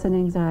stress and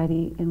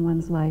anxiety in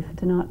one's life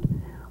to not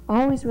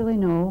always really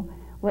know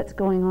what's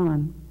going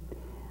on.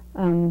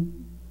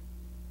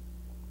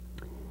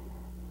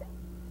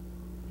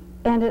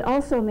 And it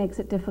also makes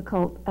it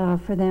difficult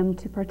for them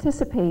to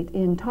participate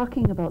in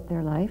talking about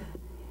their life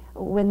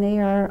when they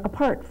are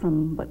apart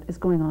from what is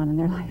going on in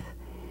their life.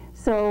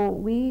 So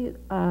we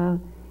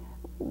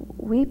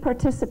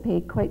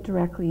participate quite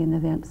directly in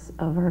events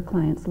of our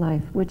client's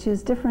life, which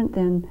is different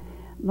than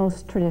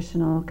most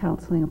traditional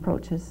counseling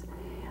approaches.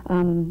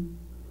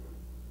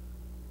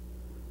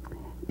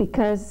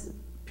 Because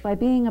by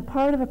being a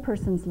part of a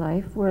person's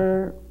life,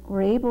 we're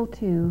able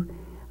to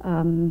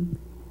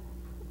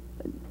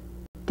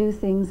do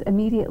things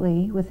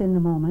immediately within the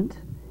moment.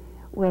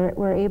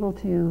 We're able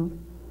to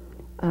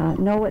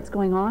know what's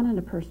going on in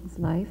a person's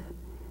life.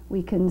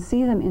 We can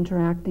see them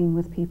interacting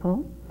with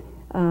people.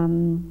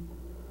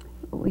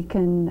 We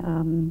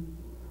can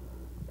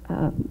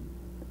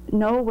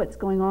know what's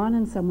going on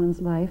in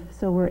someone's life,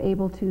 so we're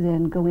able to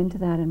then go into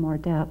that in more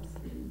depth.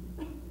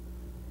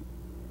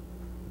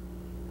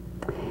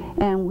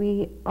 And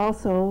we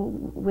also,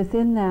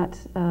 within that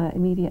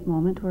immediate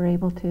moment, we're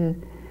able to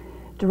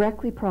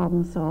directly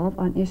problem solve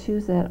on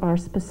issues that are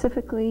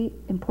specifically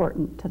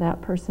important to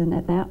that person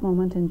at that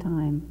moment in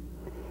time,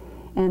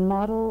 and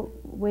model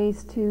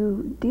ways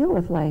to deal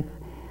with life,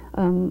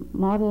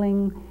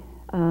 modeling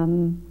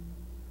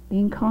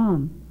being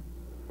calm,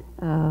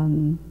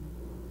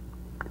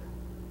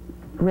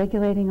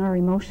 regulating our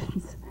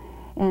emotions,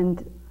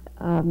 and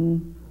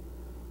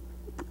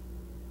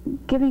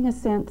giving a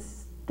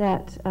sense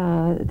that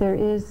there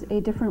is a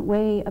different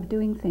way of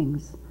doing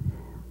things.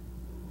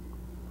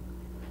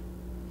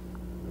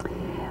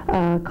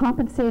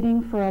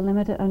 Compensating for a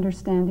limited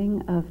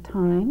understanding of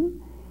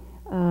time.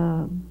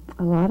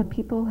 A lot of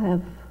people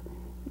have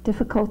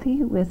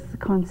difficulty with the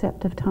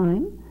concept of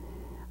time.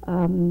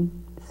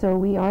 So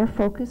we are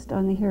focused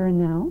on the here and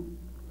now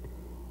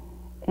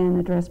and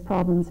address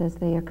problems as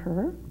they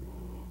occur.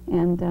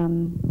 And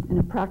in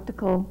a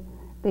practical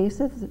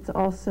basis, it's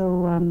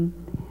also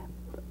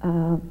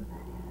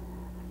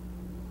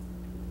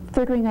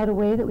figuring out a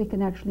way that we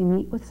can actually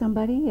meet with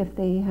somebody if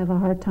they have a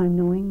hard time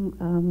knowing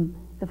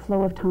the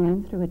flow of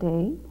time through a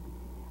day.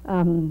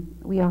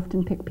 We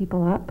often pick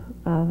people up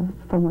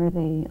from where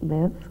they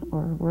live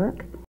or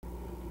work,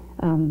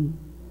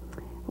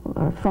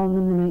 or phone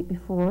them the night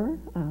before.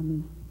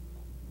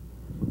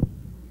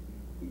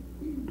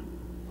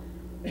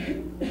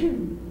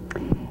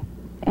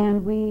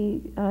 And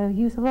we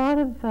use a lot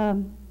of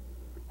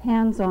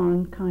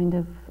hands-on kind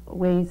of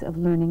ways of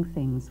learning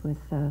things with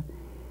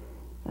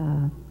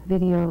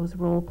videos,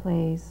 role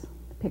plays,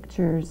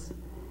 pictures,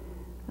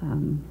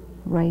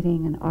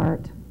 writing and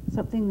art,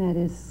 something that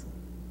is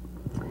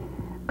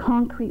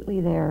concretely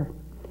there.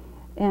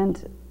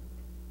 And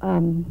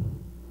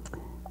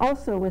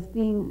also with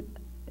being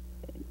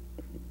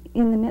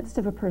in the midst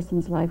of a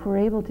person's life, we're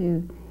able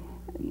to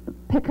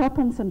pick up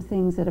on some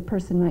things that a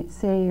person might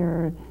say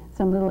or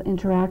some little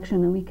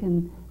interaction, and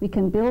we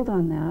can build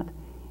on that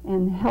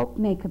and help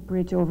make a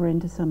bridge over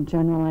into some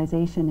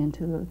generalization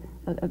into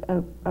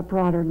a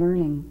broader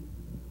learning.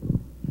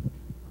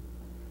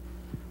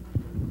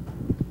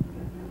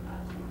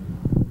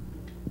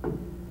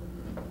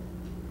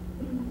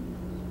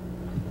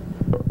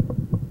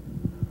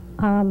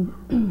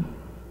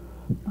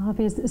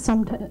 Obviously,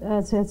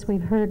 as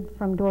we've heard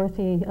from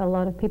Dorothy, a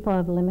lot of people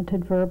have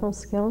limited verbal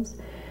skills.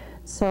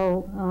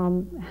 So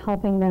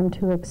helping them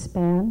to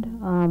expand,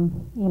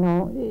 you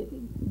know,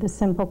 the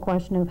simple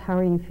question of how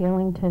are you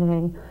feeling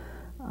today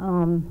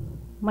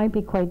might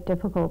be quite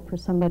difficult for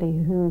somebody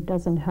who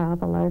doesn't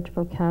have a large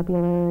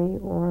vocabulary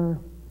or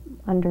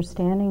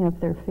understanding of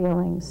their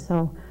feelings.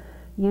 So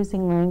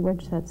using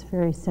language that's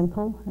very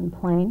simple and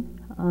plain.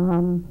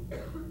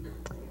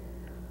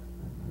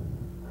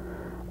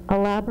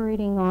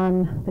 Elaborating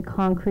on the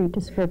concrete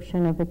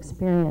description of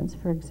experience.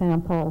 For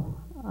example,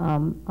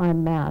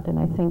 I'm mad, and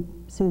I think,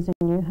 Susan,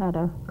 you had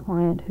a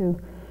client who,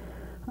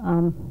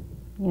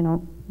 you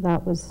know,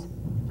 that was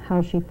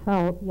how she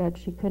felt, yet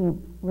she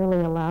couldn't really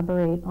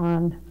elaborate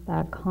on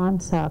that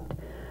concept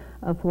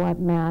of what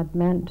mad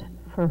meant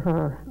for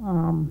her,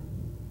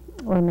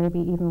 or maybe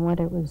even what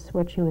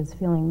she was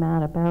feeling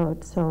mad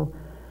about. So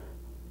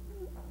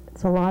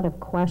it's a lot of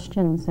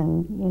questions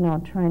and, you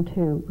know, trying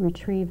to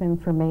retrieve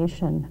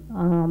information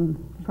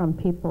from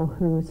people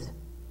whose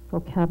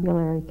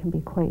vocabulary can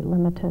be quite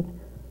limited.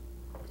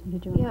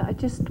 Yeah, I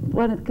just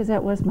wanted, because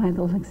that was my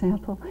little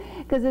example,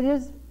 because it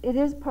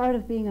is part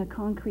of being a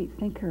concrete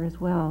thinker as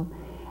well.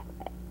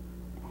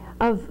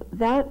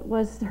 That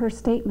was her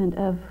statement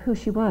of who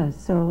she was.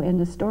 So in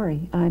the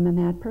story, I'm a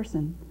mad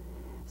person.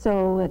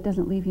 So it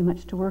doesn't leave you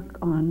much to work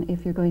on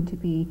if you're going to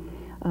be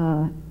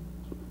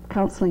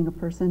counseling a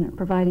person or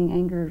providing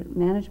anger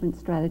management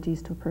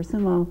strategies to a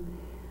person. Well,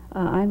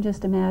 I'm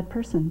just a mad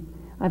person.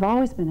 I've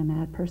always been a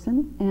mad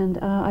person, and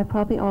I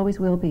probably always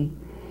will be.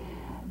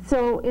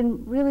 So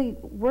in really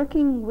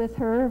working with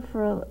her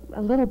for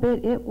a little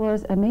bit, it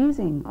was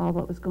amazing all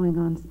what was going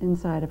on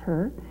inside of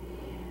her,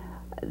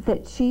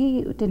 that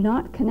she did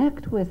not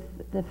connect with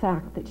the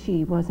fact that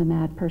she was a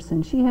mad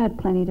person. She had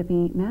plenty to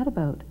be mad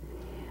about.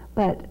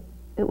 But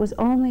it was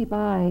only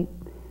by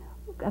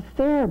a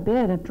fair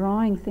bit of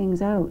drawing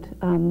things out,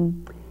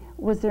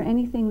 was there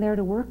anything there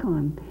to work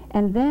on?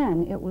 And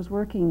then it was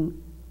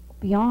working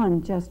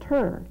beyond just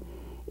her.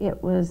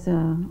 It was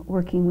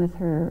working with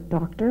her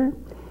doctor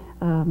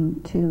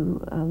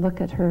to look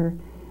at her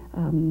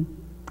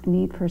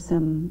need for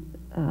some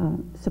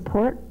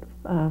support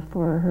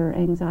for her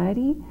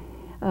anxiety,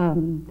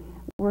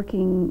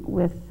 working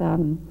with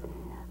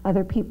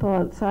other people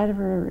outside of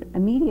her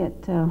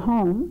immediate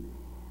home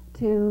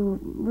to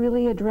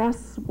really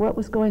address what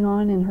was going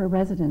on in her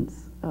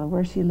residence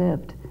where she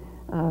lived.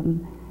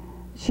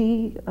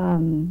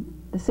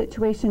 The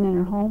situation in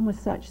her home was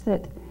such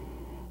that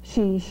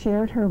she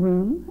shared her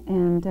room,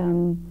 and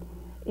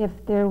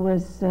if there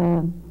was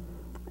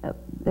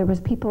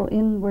people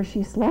in where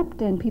she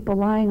slept and people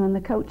lying on the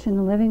couch in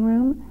the living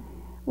room,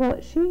 well,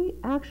 she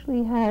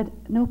actually had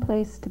no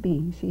place to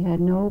be. She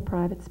had no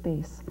private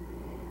space.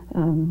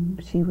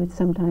 She would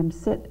sometimes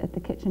sit at the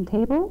kitchen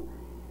table.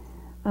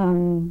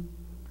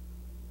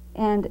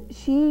 And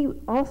she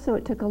also,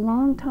 it took a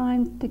long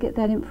time to get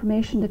that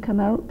information to come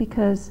out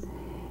because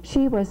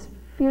she was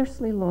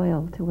fiercely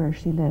loyal to where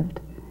she lived.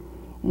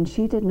 And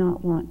she did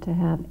not want to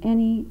have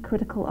any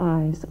critical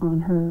eyes on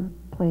her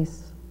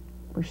place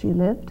where she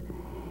lived.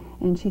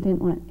 And she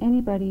didn't want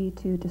anybody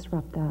to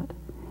disrupt that.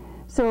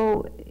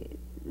 So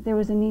there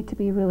was a need to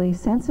be really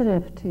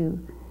sensitive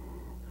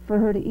for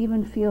her to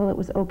even feel it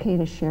was okay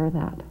to share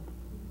that.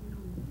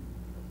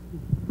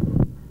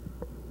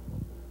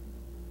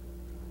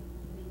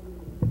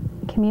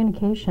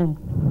 Communication.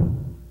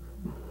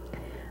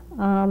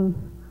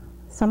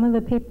 Some of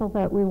the people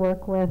that we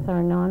work with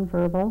are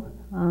nonverbal,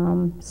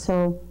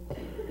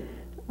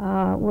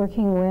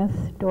 working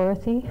with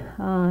Dorothy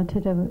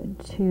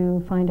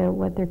to find out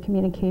what their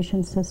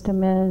communication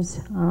system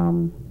is,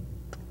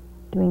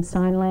 doing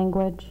sign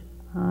language,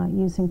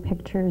 using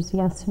pictures,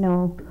 yes,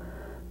 no,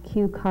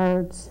 cue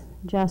cards,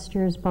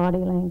 gestures, body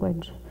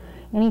language,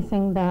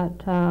 anything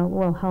that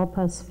will help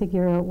us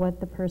figure out what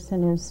the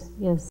person is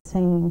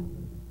saying.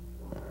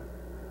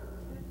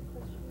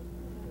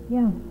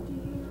 Yeah.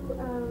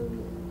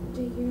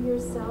 Do you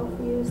yourself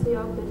use the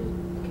augmented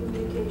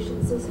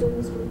communication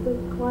systems with the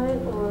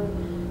client, or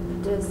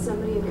does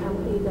somebody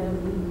accompany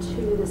them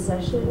to the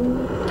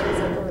session?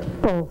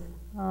 Both.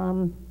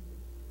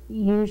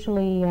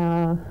 Usually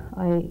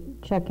I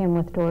check in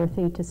with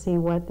Dorothy to see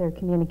what their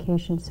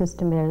communication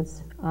system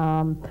is,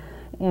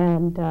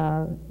 and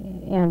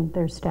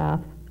their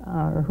staff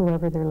or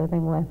whoever they're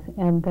living with,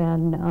 and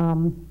then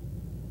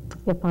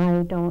if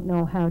I don't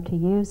know how to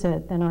use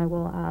it, then I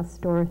will ask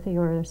Dorothy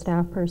or a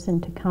staff person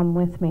to come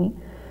with me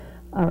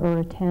or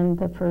attend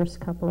the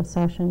first couple of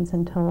sessions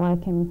until I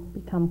can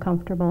become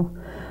comfortable.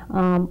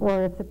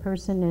 Or if the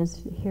person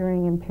is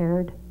hearing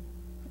impaired,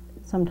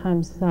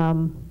 sometimes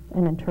an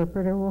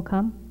interpreter will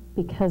come,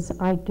 because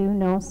I do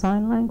know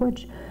sign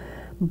language,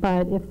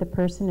 but if the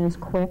person is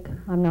quick,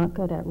 I'm not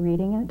good at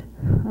reading it.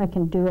 I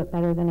can do it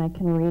better than I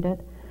can read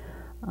it.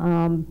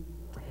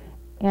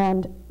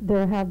 And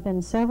there have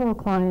been several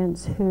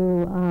clients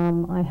who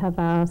I have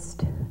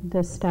asked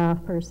the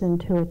staff person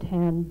to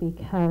attend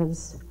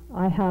because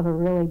I have a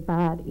really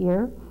bad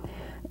ear,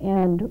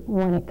 and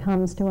when it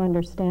comes to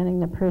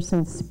understanding the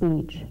person's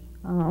speech,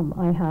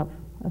 I have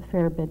a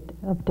fair bit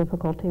of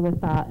difficulty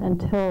with that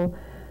until,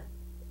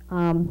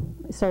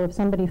 so if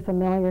somebody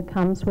familiar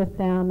comes with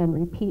them and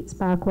repeats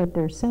back what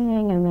they're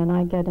saying, and then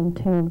I get in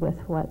tune with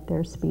what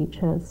their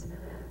speech is.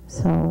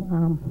 So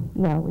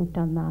yeah, we've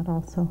done that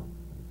also.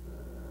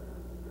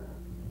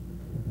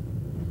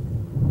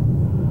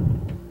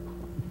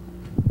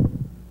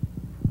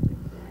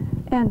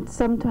 And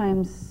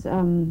sometimes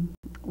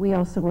we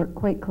also work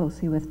quite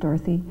closely with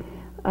Dorothy,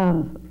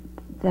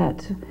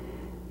 that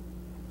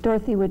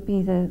Dorothy would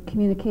be the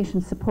communication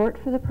support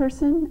for the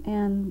person,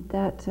 and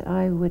that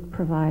I would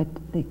provide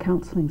the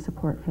counseling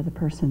support for the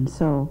person.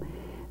 So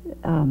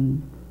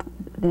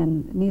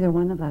then neither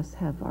one of us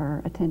have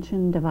our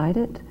attention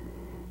divided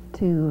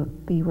to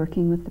be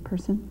working with the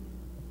person.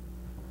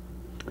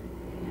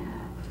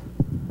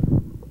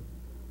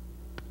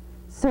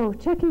 So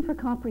checking for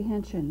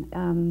comprehension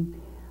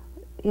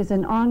is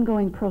an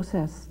ongoing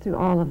process through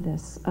all of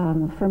this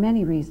for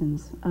many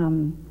reasons.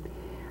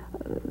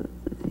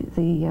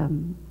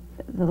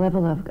 The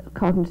level of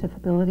cognitive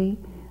ability,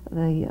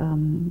 the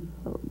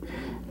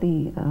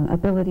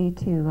ability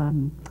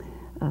to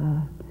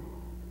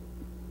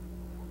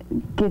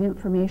get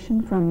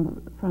information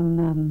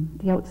from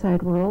the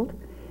outside world,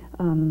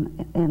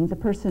 and the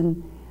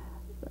person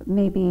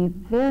may be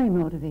very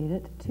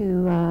motivated to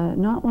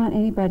not want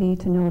anybody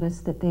to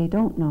notice that they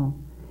don't know.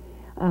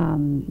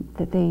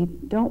 That they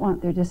don't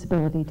want their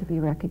disability to be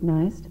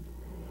recognized,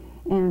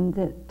 and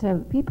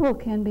that people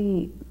can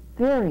be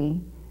very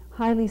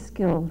highly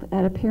skilled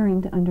at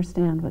appearing to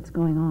understand what's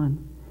going on.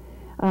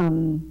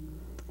 and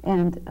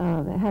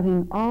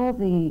having all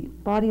the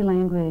body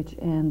language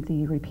and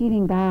the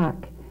repeating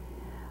back,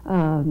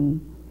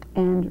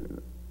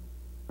 and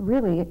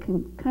really it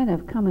can kind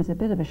of come as a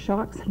bit of a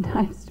shock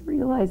sometimes to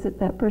realize that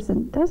that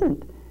person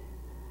doesn't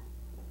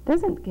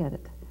get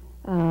it,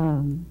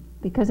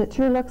 because it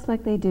sure looks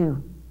like they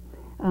do.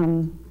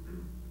 And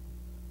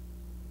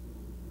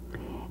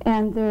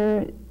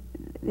there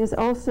is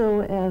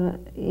also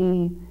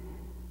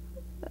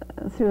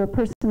through a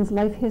person's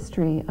life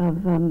history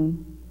of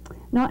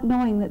not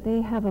knowing that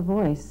they have a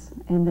voice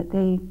and that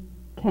they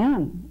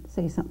can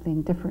say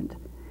something different.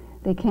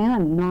 They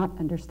can not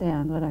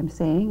understand what I'm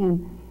saying,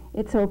 and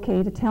it's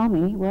okay to tell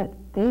me what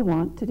they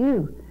want to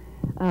do.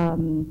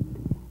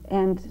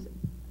 And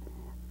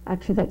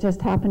actually that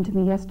just happened to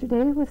me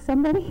yesterday with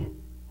somebody,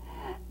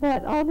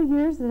 that all the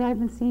years that I've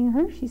been seeing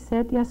her, she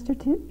said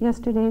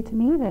yesterday to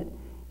me that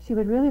she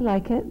would really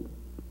like it,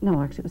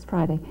 no, actually it was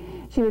Friday,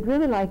 she would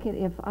really like it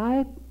if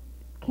I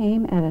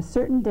came at a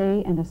certain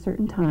day and a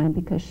certain time,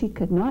 because she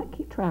could not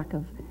keep track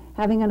of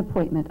having an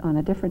appointment on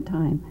a different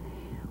time,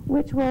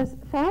 which was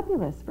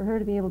fabulous for her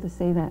to be able to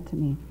say that to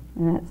me.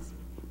 And that's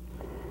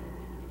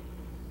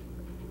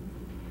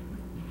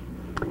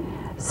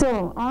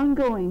so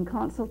ongoing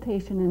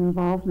consultation and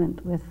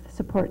involvement with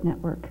support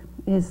network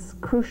is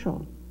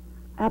crucial,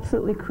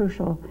 absolutely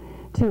crucial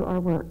to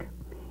our work.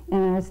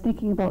 And I was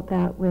thinking about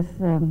that with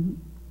when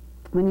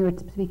you were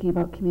speaking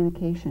about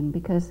communication,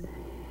 because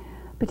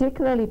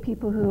particularly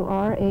people who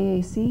are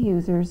AAC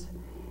users,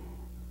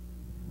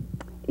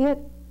 it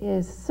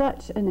is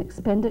such an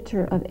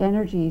expenditure of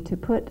energy to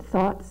put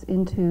thoughts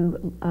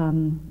into,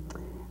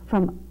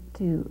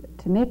 to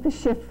make the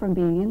shift from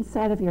being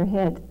inside of your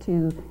head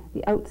to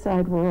the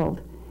outside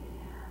world,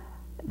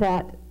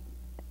 that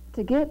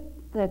to get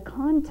the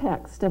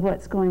context of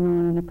what's going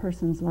on in a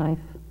person's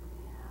life,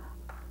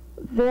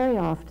 very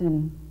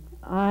often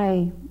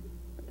I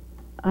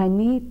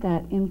need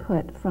that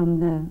input from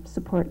the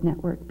support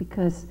network,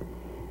 because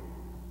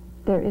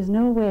there is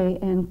no way,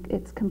 and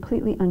it's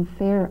completely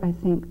unfair, I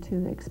think,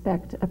 to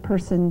expect a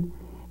person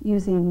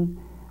using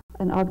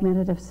an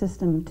augmentative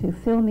system to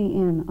fill me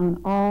in on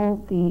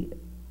all the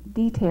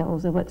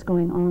details of what's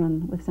going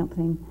on with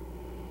something.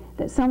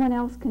 That someone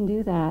else can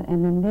do that,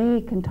 and then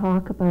they can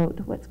talk about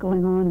what's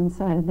going on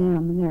inside of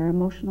them and their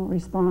emotional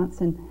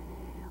response and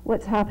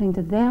what's happening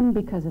to them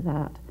because of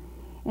that.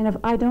 And if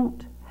I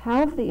don't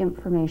have the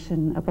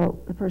information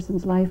about the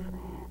person's life,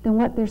 then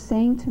what they're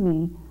saying to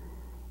me,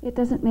 it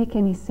doesn't make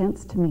any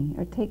sense to me,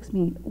 or it takes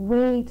me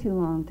way too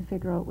long to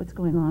figure out what's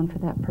going on for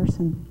that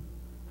person.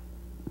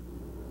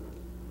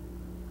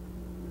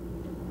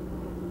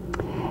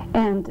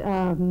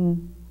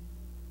 And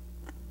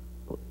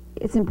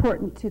it's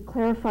important to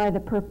clarify the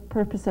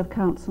purpose of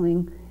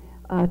counseling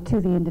to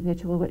the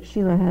individual, which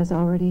Sheila has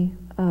already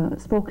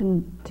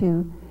spoken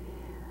to,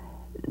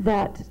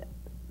 that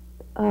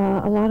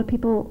a lot of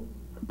people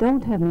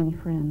don't have many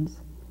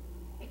friends,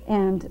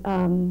 and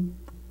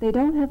they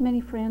don't have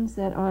many friends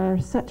that are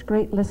such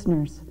great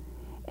listeners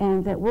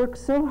and that work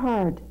so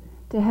hard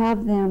to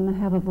have them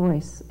have a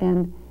voice,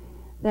 and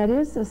that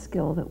is a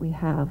skill that we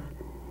have.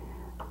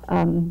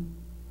 And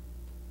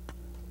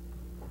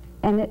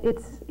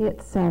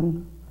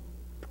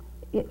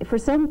for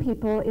some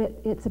people,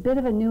 it's a bit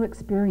of a new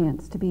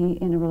experience to be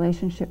in a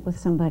relationship with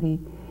somebody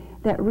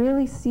that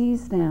really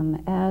sees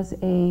them as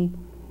a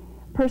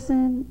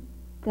person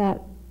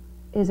that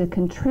is a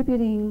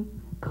contributing,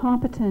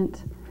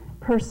 competent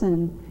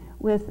person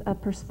with a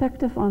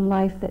perspective on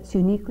life that's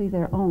uniquely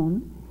their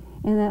own,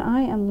 and that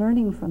I am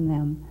learning from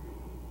them.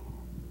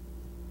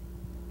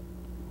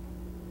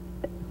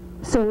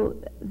 So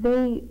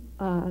they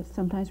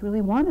sometimes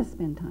really want to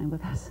spend time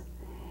with us.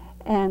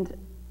 And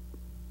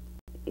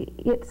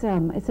it's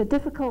a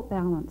difficult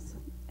balance,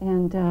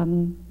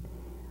 and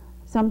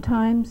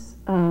sometimes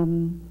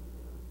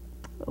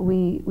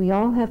we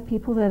all have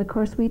people that, of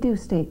course, we do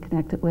stay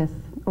connected with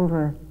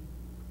over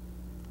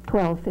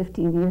 12,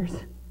 15 years.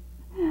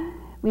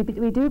 We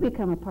do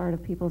become a part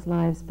of people's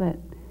lives, but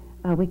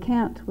we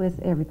can't with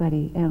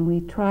everybody, and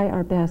we try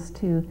our best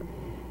to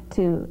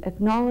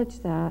acknowledge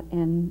that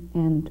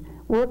and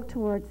work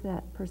towards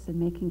that person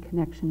making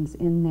connections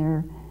in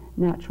their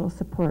natural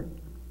support.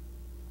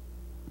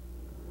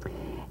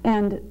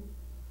 And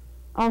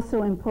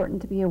also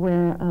important to be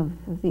aware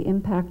of the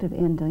impact of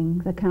ending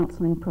the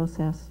counseling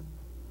process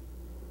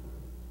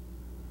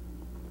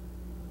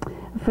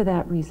for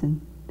that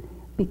reason,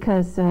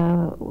 because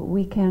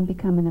we can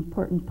become an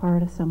important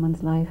part of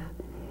someone's life,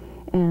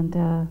 and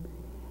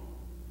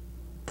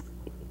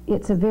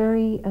it's a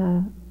very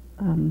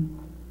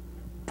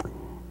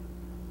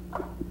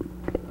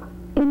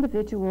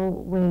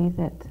individual way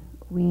that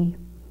we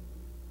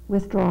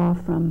withdraw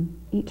from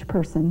each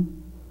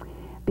person,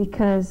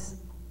 because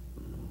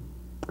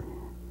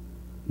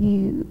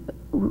you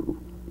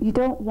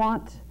don't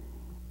want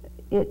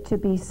it to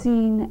be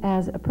seen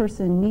as a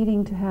person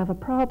needing to have a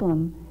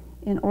problem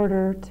in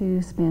order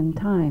to spend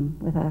time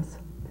with us.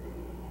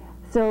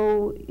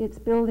 So it's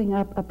building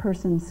up a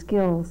person's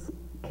skills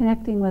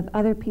connecting with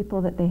other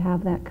people that they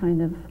have that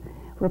kind of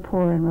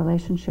rapport and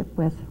relationship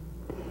with.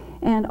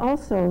 And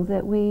also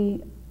that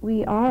we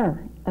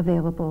are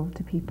available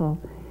to people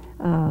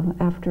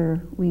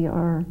after we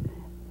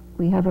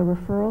have a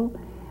referral.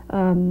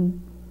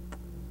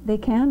 They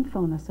can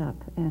phone us up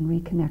and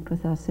reconnect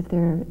with us if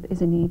there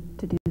is a need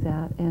to do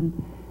that, and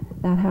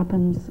that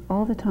happens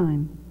all the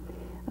time.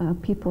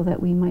 People that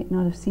we might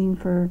not have seen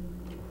for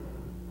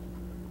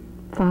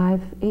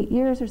 5, 8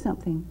 years or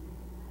something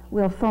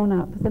will phone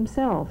up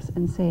themselves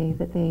and say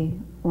that they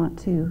want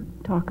to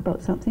talk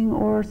about something,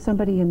 or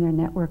somebody in their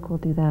network will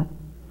do that.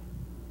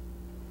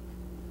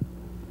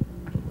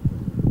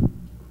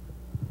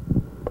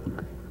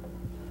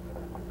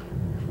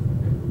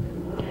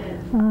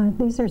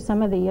 These are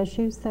some of the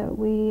issues that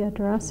we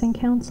address in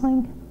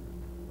counseling.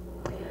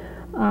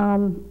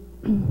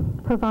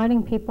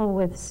 Providing people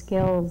with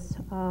skills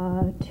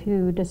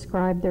to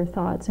describe their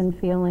thoughts and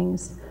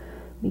feelings,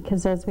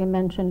 because as we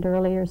mentioned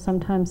earlier,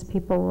 sometimes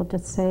people will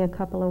just say a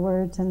couple of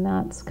words and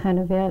that's kind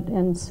of it,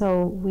 and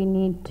so we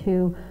need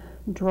to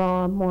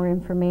draw more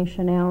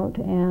information out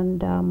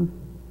and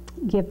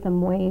give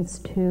them ways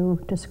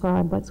to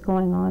describe what's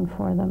going on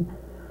for them.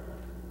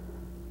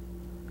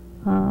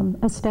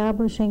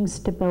 Establishing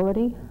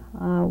stability,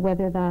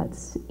 whether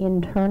that's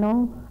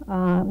internal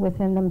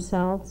within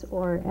themselves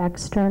or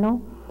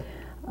external,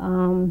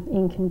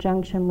 in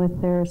conjunction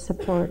with their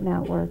support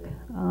network.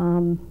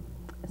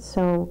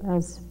 So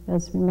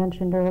as we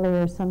mentioned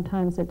earlier,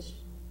 sometimes it's,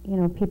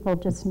 people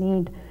just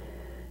need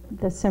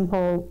the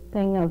simple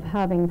thing of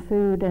having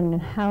food and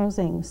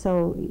housing,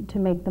 so to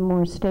make them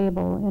more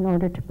stable in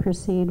order to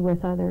proceed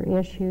with other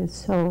issues.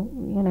 So,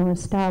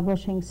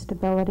 establishing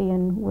stability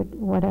in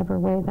whatever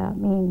way that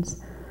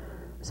means,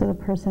 so the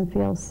person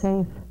feels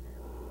safe.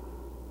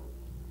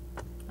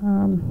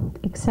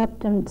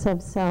 Acceptance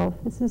of self.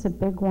 This is a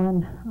big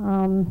one.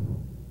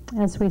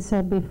 As we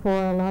said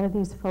before, a lot of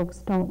these folks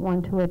don't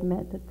want to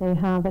admit that they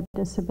have a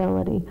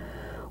disability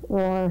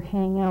or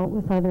hang out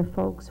with other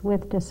folks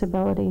with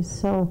disabilities.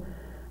 So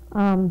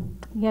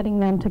getting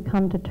them to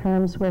come to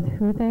terms with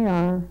who they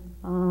are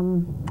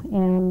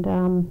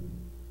and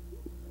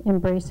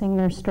embracing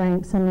their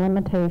strengths and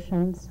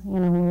limitations. We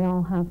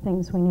all have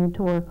things we need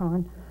to work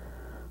on.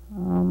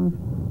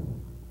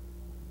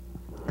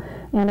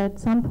 And at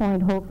some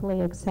point,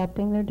 hopefully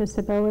accepting their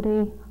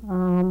disability.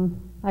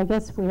 I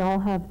guess we all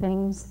have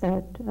things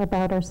that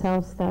about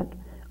ourselves that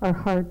are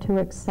hard to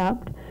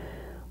accept,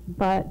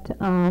 but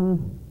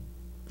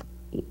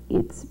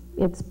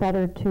it's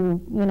better to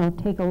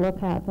take a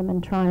look at them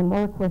and try and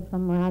work with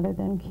them rather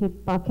than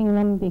keep bucking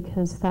them,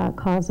 because that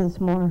causes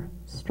more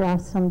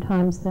stress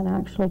sometimes than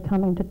actually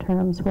coming to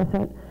terms with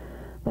it.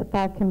 But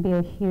that can be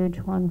a huge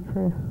one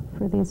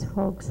for these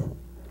folks.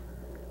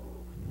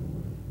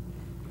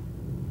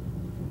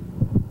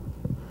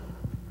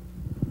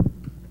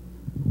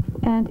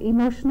 And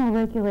emotional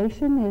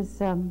regulation is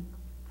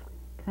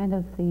kind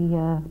of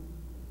the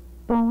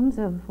bones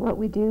of what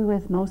we do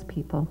with most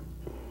people.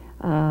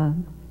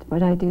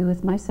 What I do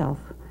with myself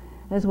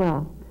as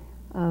well,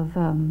 of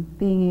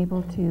being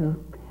able to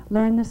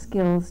learn the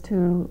skills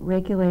to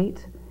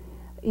regulate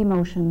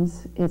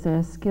emotions is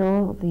a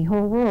skill the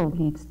whole world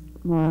needs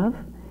more of.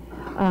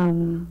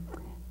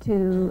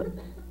 To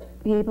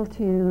be able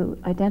to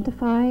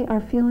identify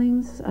our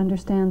feelings,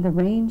 understand the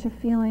range of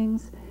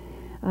feelings,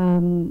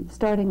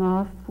 starting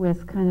off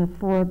with kind of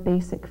 4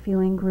 basic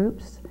feeling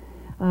groups: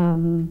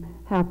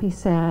 happy,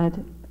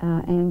 sad,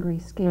 angry,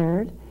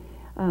 scared.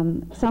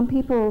 Some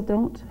people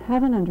don't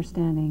have an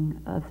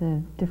understanding of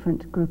the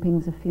different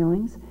groupings of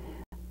feelings.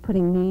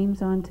 Putting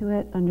names onto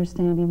it,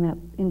 understanding that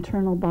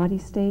internal body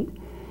state,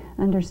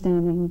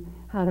 understanding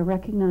how to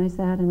recognize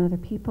that in other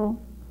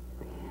people.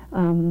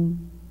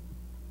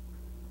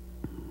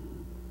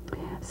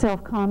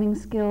 Self-calming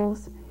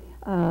skills,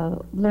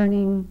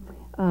 learning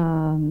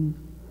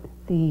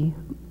the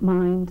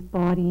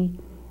mind-body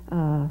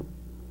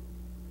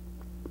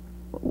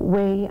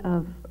way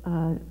of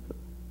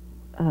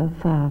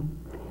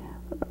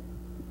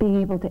being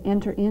able to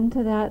enter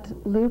into that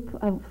loop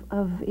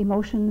of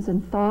emotions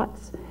and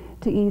thoughts,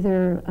 to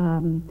either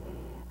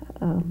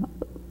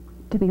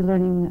to be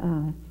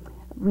learning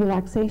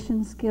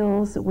relaxation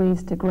skills,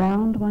 ways to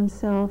ground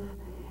oneself,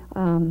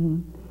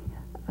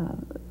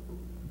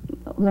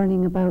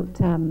 learning about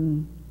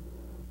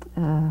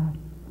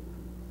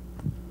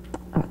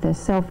the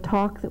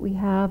self-talk that we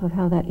have, of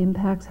how that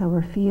impacts how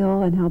we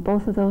feel, and how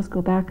both of those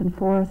go back and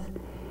forth.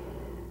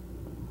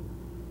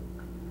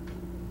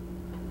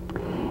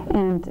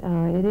 And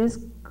it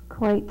is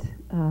quite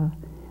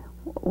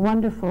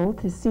wonderful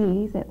to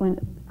see that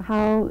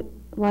how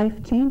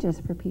life changes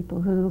for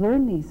people who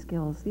learn these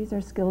skills. These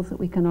are skills that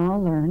we can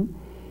all learn.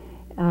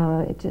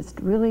 It just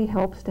really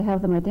helps to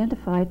have them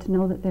identified, to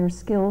know that they're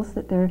skills,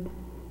 that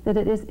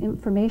it is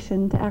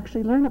information to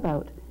actually learn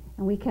about,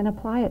 and we can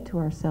apply it to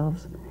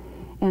ourselves.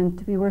 And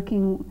to be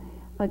working,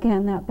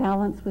 again, that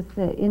balance with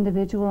the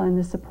individual and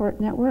the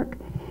support network,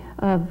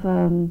 of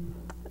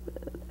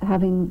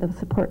having the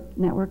support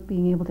network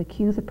being able to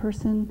cue the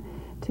person,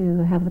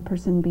 to have the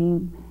person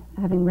being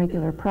having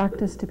regular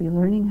practice, to be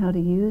learning how to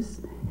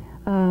use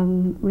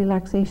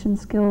relaxation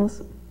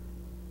skills.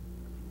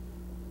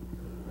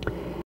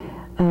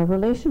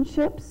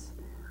 Relationships,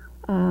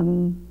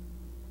 all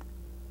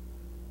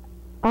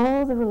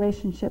the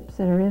relationships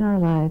that are in our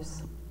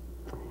lives,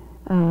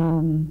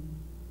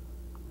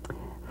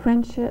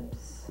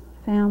 friendships,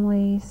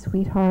 family,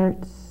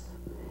 sweethearts,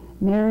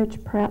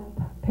 marriage prep,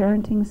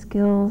 parenting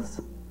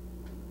skills.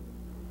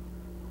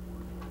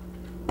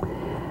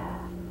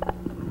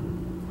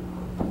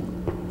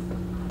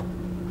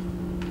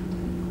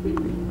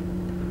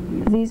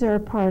 These are a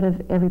part of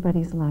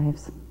everybody's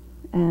lives,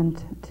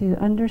 and to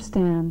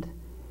understand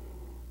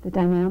the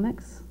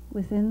dynamics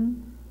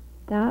within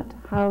that,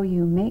 how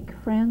you make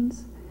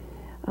friends,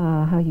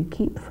 how you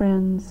keep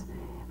friends,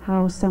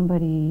 how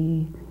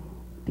somebody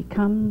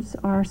becomes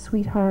our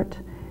sweetheart,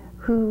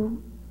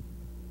 who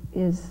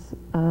is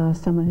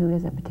someone who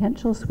is a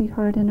potential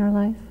sweetheart in our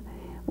life,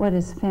 what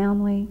is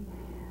family.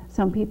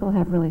 Some people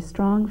have really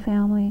strong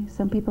family,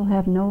 some people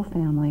have no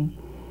family.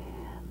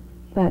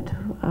 But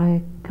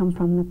I come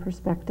from the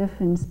perspective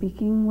in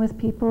speaking with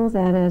people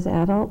that as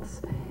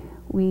adults,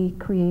 we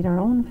create our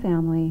own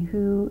family.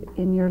 Who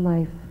in your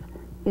life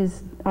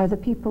are the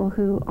people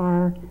who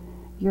are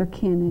your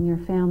kin and your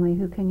family?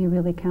 Who can you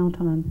really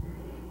count on?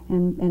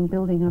 And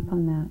building up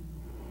on that.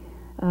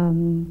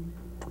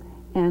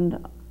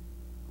 And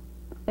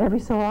every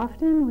so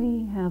often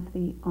we have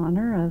the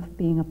honor of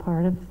being a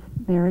part of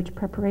marriage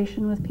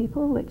preparation with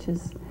people, which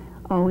is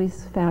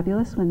always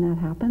fabulous when that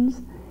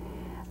happens.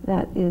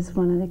 That is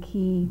one of the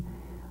key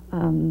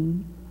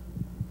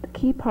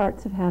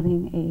parts of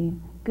having a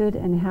good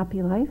and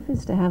happy life,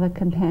 is to have a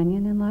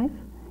companion in life.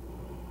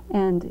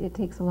 And it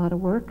takes a lot of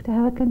work to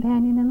have a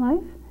companion in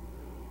life.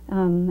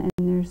 And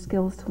there's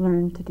skills to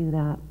learn to do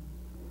that.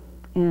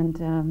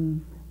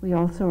 And we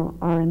also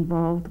are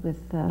involved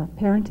with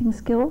parenting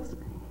skills.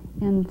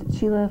 And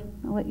Sheila,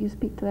 I'll let you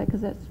speak to that,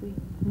 because we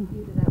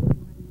do that one.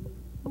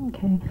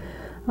 Okay.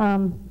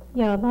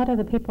 Yeah, a lot of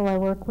the people I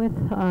work with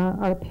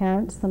are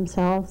parents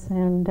themselves,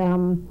 and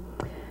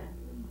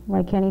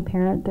like any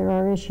parent, there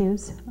are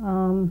issues,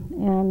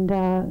 and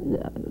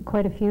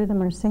quite a few of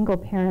them are single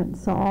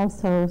parents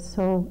also,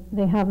 so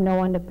they have no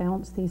one to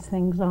bounce these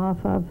things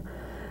off of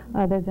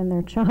other than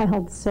their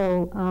child.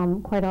 So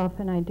quite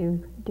often I do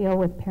deal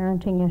with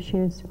parenting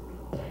issues,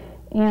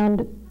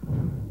 and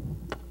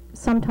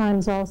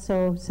sometimes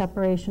also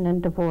separation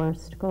and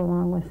divorce to go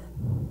along with,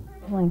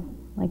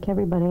 like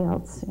everybody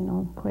else, you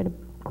know, quite a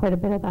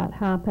bit of that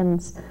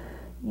happens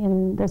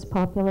in this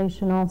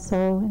population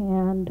also,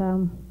 and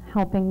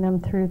helping them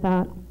through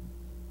that.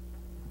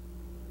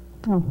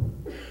 Oh.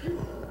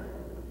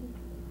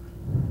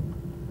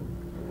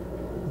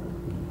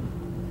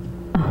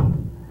 Oh,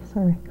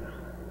 sorry.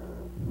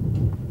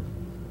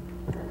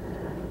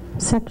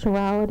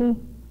 Sexuality,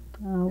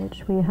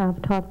 which we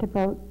have talked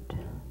about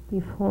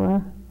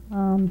before.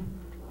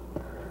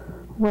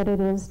 What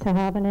it is to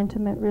have an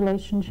intimate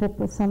relationship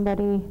with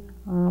somebody,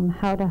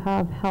 how to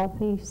have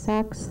healthy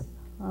sex,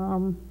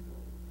 you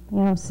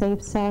know,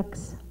 safe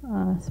sex,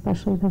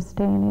 especially this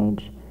day and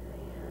age.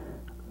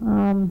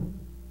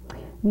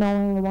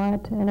 Knowing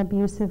what an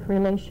abusive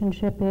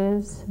relationship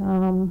is,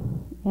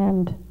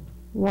 and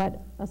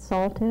what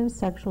assault is,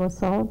 sexual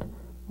assault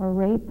or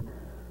rape.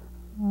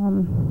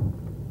 Along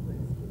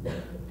the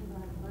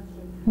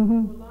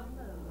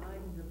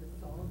lines of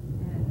assault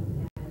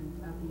and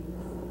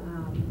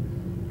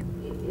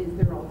abuse, is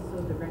there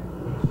also the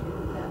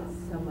recognition that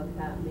some of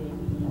that may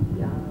be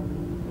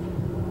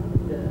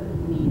the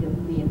need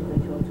of the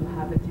individual to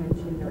have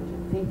attention, or to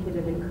think it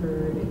had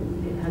occurred,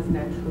 it hasn't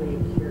actually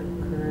occurred,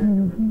 or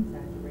an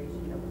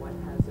exaggeration of what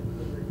has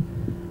occurred,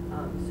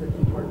 so do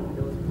you work with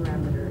those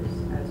parameters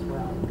as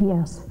well?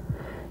 Yes.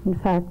 In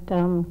fact,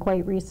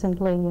 quite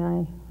recently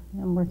I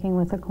am working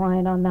with a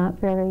client on that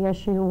very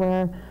issue,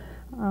 where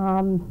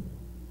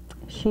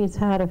she's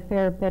had a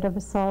fair bit of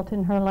assault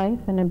in her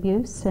life and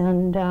abuse,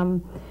 and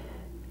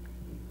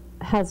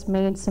has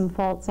made some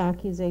false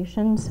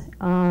accusations,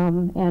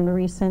 and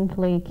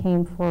recently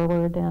came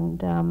forward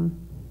and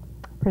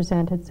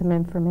presented some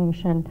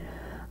information.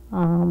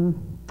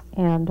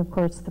 And of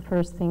course the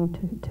first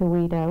thing to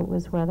weed out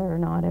was whether or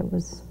not it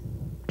was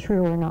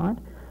true or not,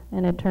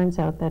 and it turns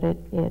out that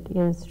it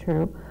is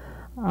true.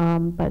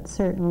 But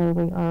certainly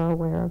we are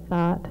aware of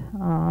that.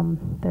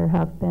 There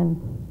have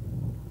been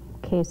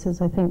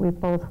cases, I think we've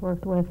both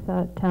worked with,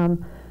 that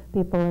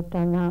people have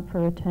done that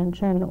for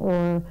attention,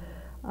 or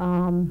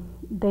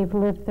they've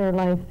lived their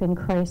life in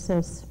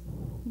crisis.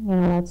 You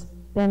know, that's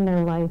been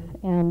their life,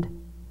 and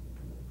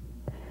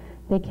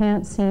they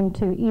can't seem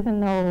to, even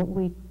though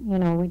we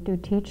do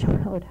teach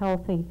about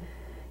healthy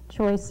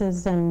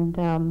choices and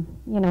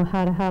you know,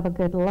 how to have a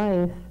good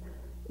life,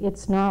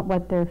 it's not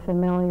what they're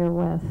familiar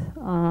with,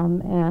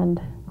 and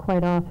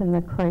quite often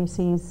the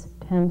crises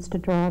tends to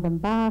draw them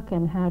back.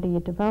 And how do you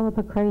develop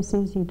a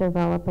crisis? You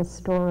develop a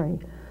story.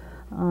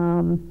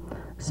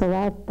 So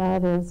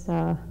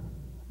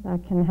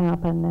that can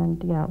happen,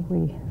 and yeah,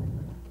 we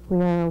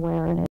we are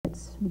aware, and it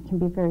can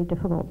be very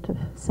difficult to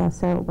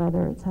suss out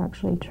whether it's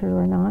actually true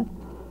or not.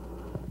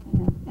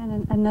 Yeah.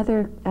 And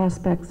another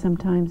aspect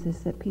sometimes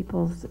is that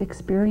people's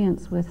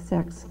experience with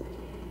sex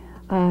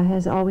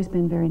has always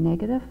been very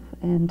negative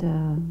and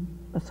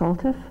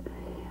assaultive,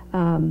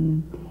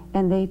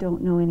 and they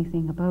don't know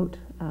anything about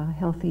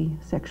healthy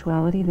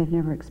sexuality. They've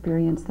never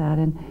experienced that,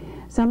 and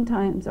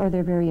sometimes, or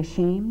they're very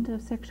ashamed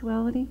of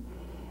sexuality,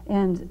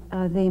 and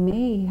they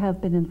may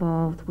have been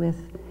involved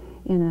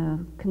in a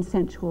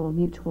consensual,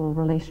 mutual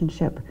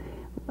relationship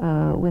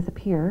with a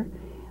peer,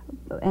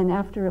 and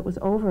after it was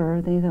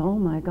over, they thought, oh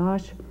my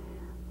gosh,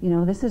 you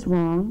know, this is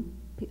wrong.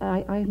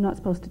 I'm not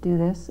supposed to do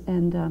this,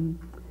 and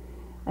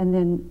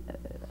then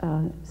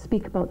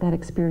speak about that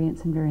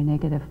experience in very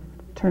negative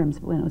terms.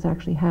 When it was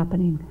actually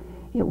happening,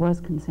 it was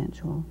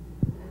consensual.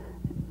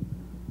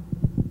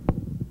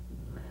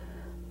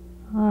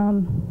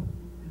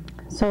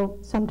 So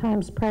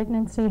sometimes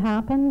pregnancy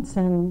happens,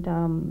 and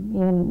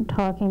in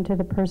talking to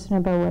the person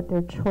about what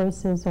their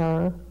choices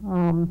are,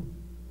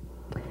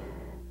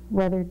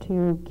 whether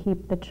to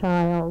keep the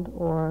child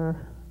or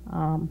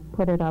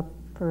put it up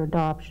for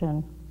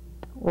adoption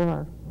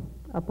or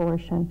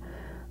abortion.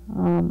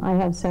 I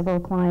have several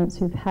clients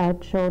who've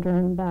had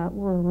children that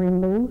were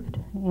removed,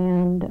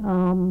 and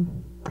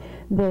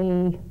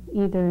they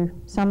either,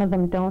 some of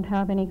them don't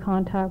have any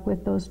contact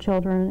with those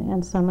children,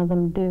 and some of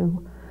them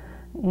do.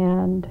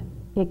 And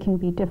it can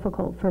be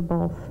difficult for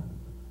both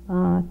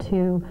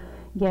to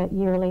get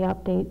yearly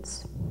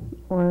updates,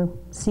 or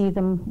see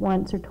them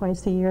once or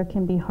twice a year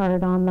can be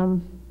hard on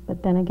them.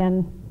 But then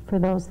again, for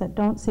those that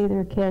don't see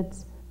their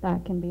kids,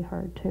 that can be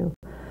hard too.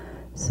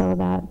 So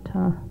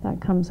that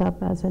comes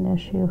up as an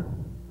issue.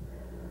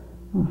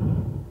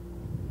 I'm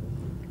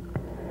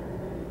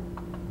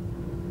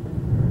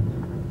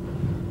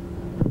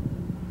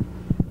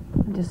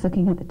just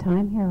looking at the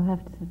time here. I'll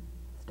have to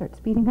start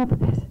speeding up a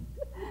bit.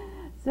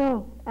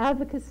 So,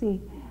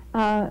 advocacy,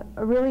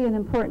 really an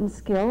important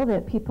skill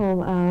that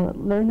people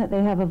learn that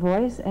they have a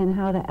voice, and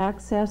how to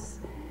access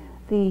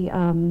the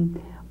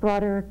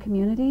broader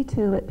community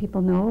to let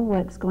people know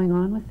what's going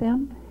on with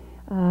them.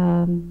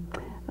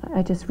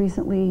 I just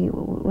recently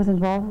was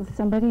involved with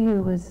somebody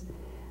who was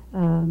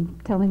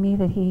telling me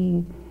that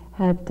he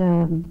had,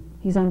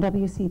 he's on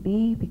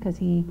WCB because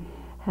he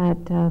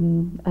had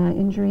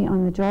injury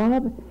on the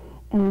job,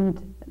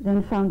 and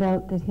then found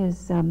out that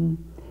his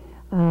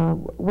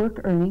work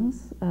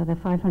earnings, the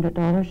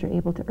 $500 you're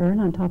able to earn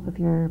on top of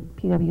your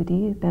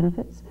PWD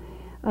benefits,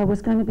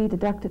 was going to be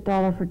deducted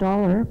dollar for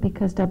dollar,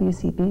 because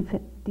WCB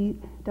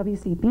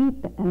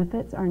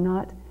benefits are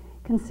not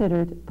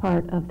considered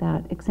part of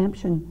that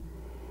exemption.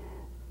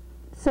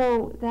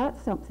 So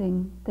that's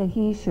something that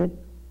he should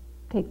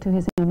take to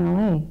his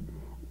MLA.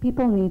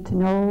 People need to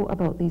know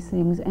about these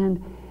things,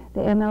 and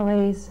the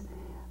MLAs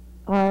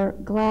are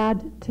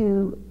glad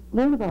to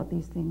learn about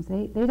these things.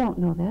 They don't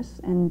know this,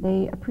 and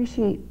they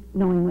appreciate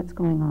knowing what's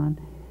going on,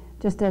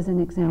 just as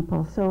an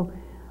example. So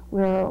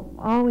we're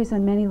always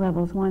on many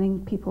levels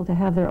wanting people to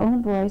have their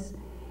own voice,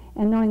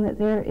 and knowing that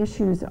their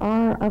issues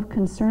are of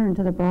concern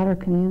to the broader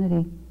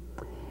community.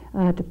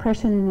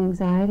 Depression and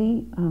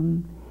anxiety,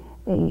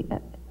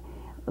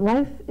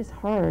 life is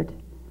hard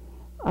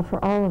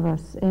for all of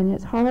us, and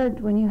it's hard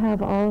when you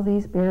have all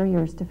these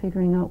barriers to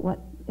figuring out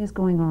what is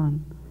going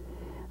on,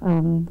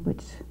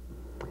 which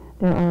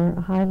there are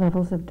high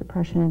levels of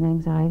depression and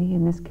anxiety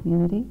in this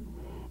community.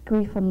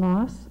 Grief and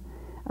loss,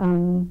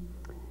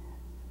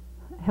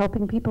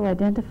 helping people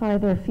identify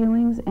their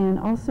feelings, and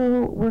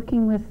also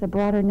working with the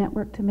broader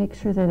network to make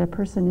sure that a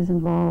person is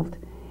involved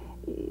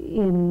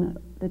in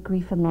the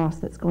grief and loss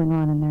that's going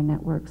on in their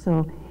network.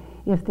 So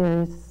if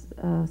there's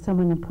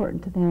someone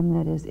important to them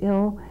that is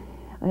ill,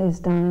 is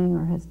dying,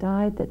 or has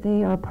died, that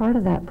they are part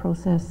of that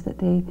process, that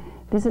they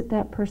visit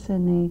that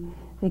person,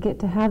 they get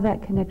to have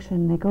that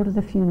connection, they go to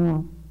the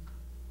funeral.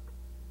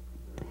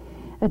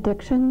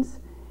 Addictions,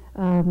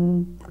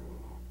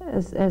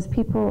 as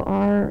people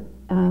are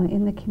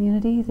in the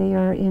community, they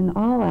are in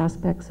all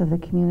aspects of the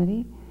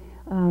community.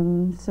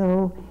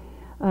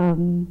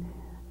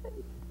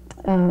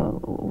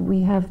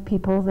 We have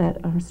people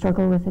that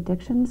struggle with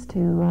addictions to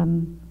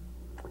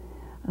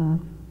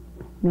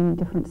many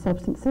different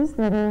substances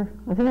that are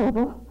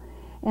available,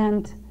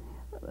 and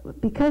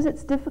because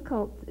it's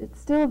difficult, it's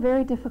still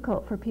very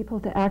difficult for people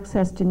to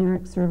access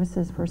generic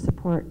services for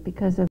support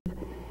because of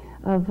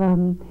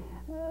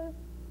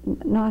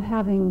not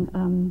having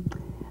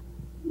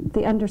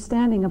the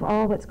understanding of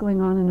all that's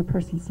going on in a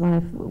person's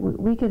life.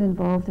 We get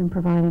involved in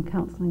providing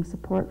counseling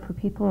support for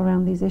people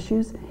around these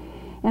issues,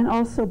 and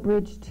also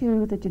bridge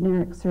to the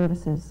generic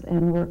services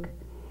and work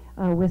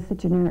with the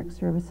generic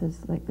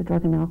services like the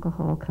drug and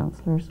alcohol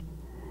counselors.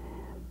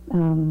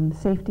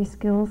 Safety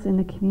skills in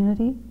the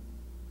community,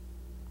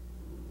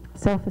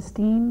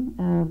 self-esteem,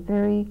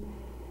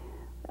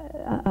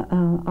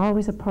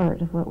 always a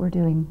part of what we're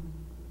doing.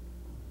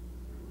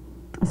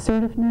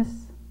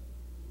 Assertiveness,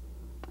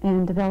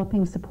 and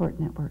developing support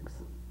networks.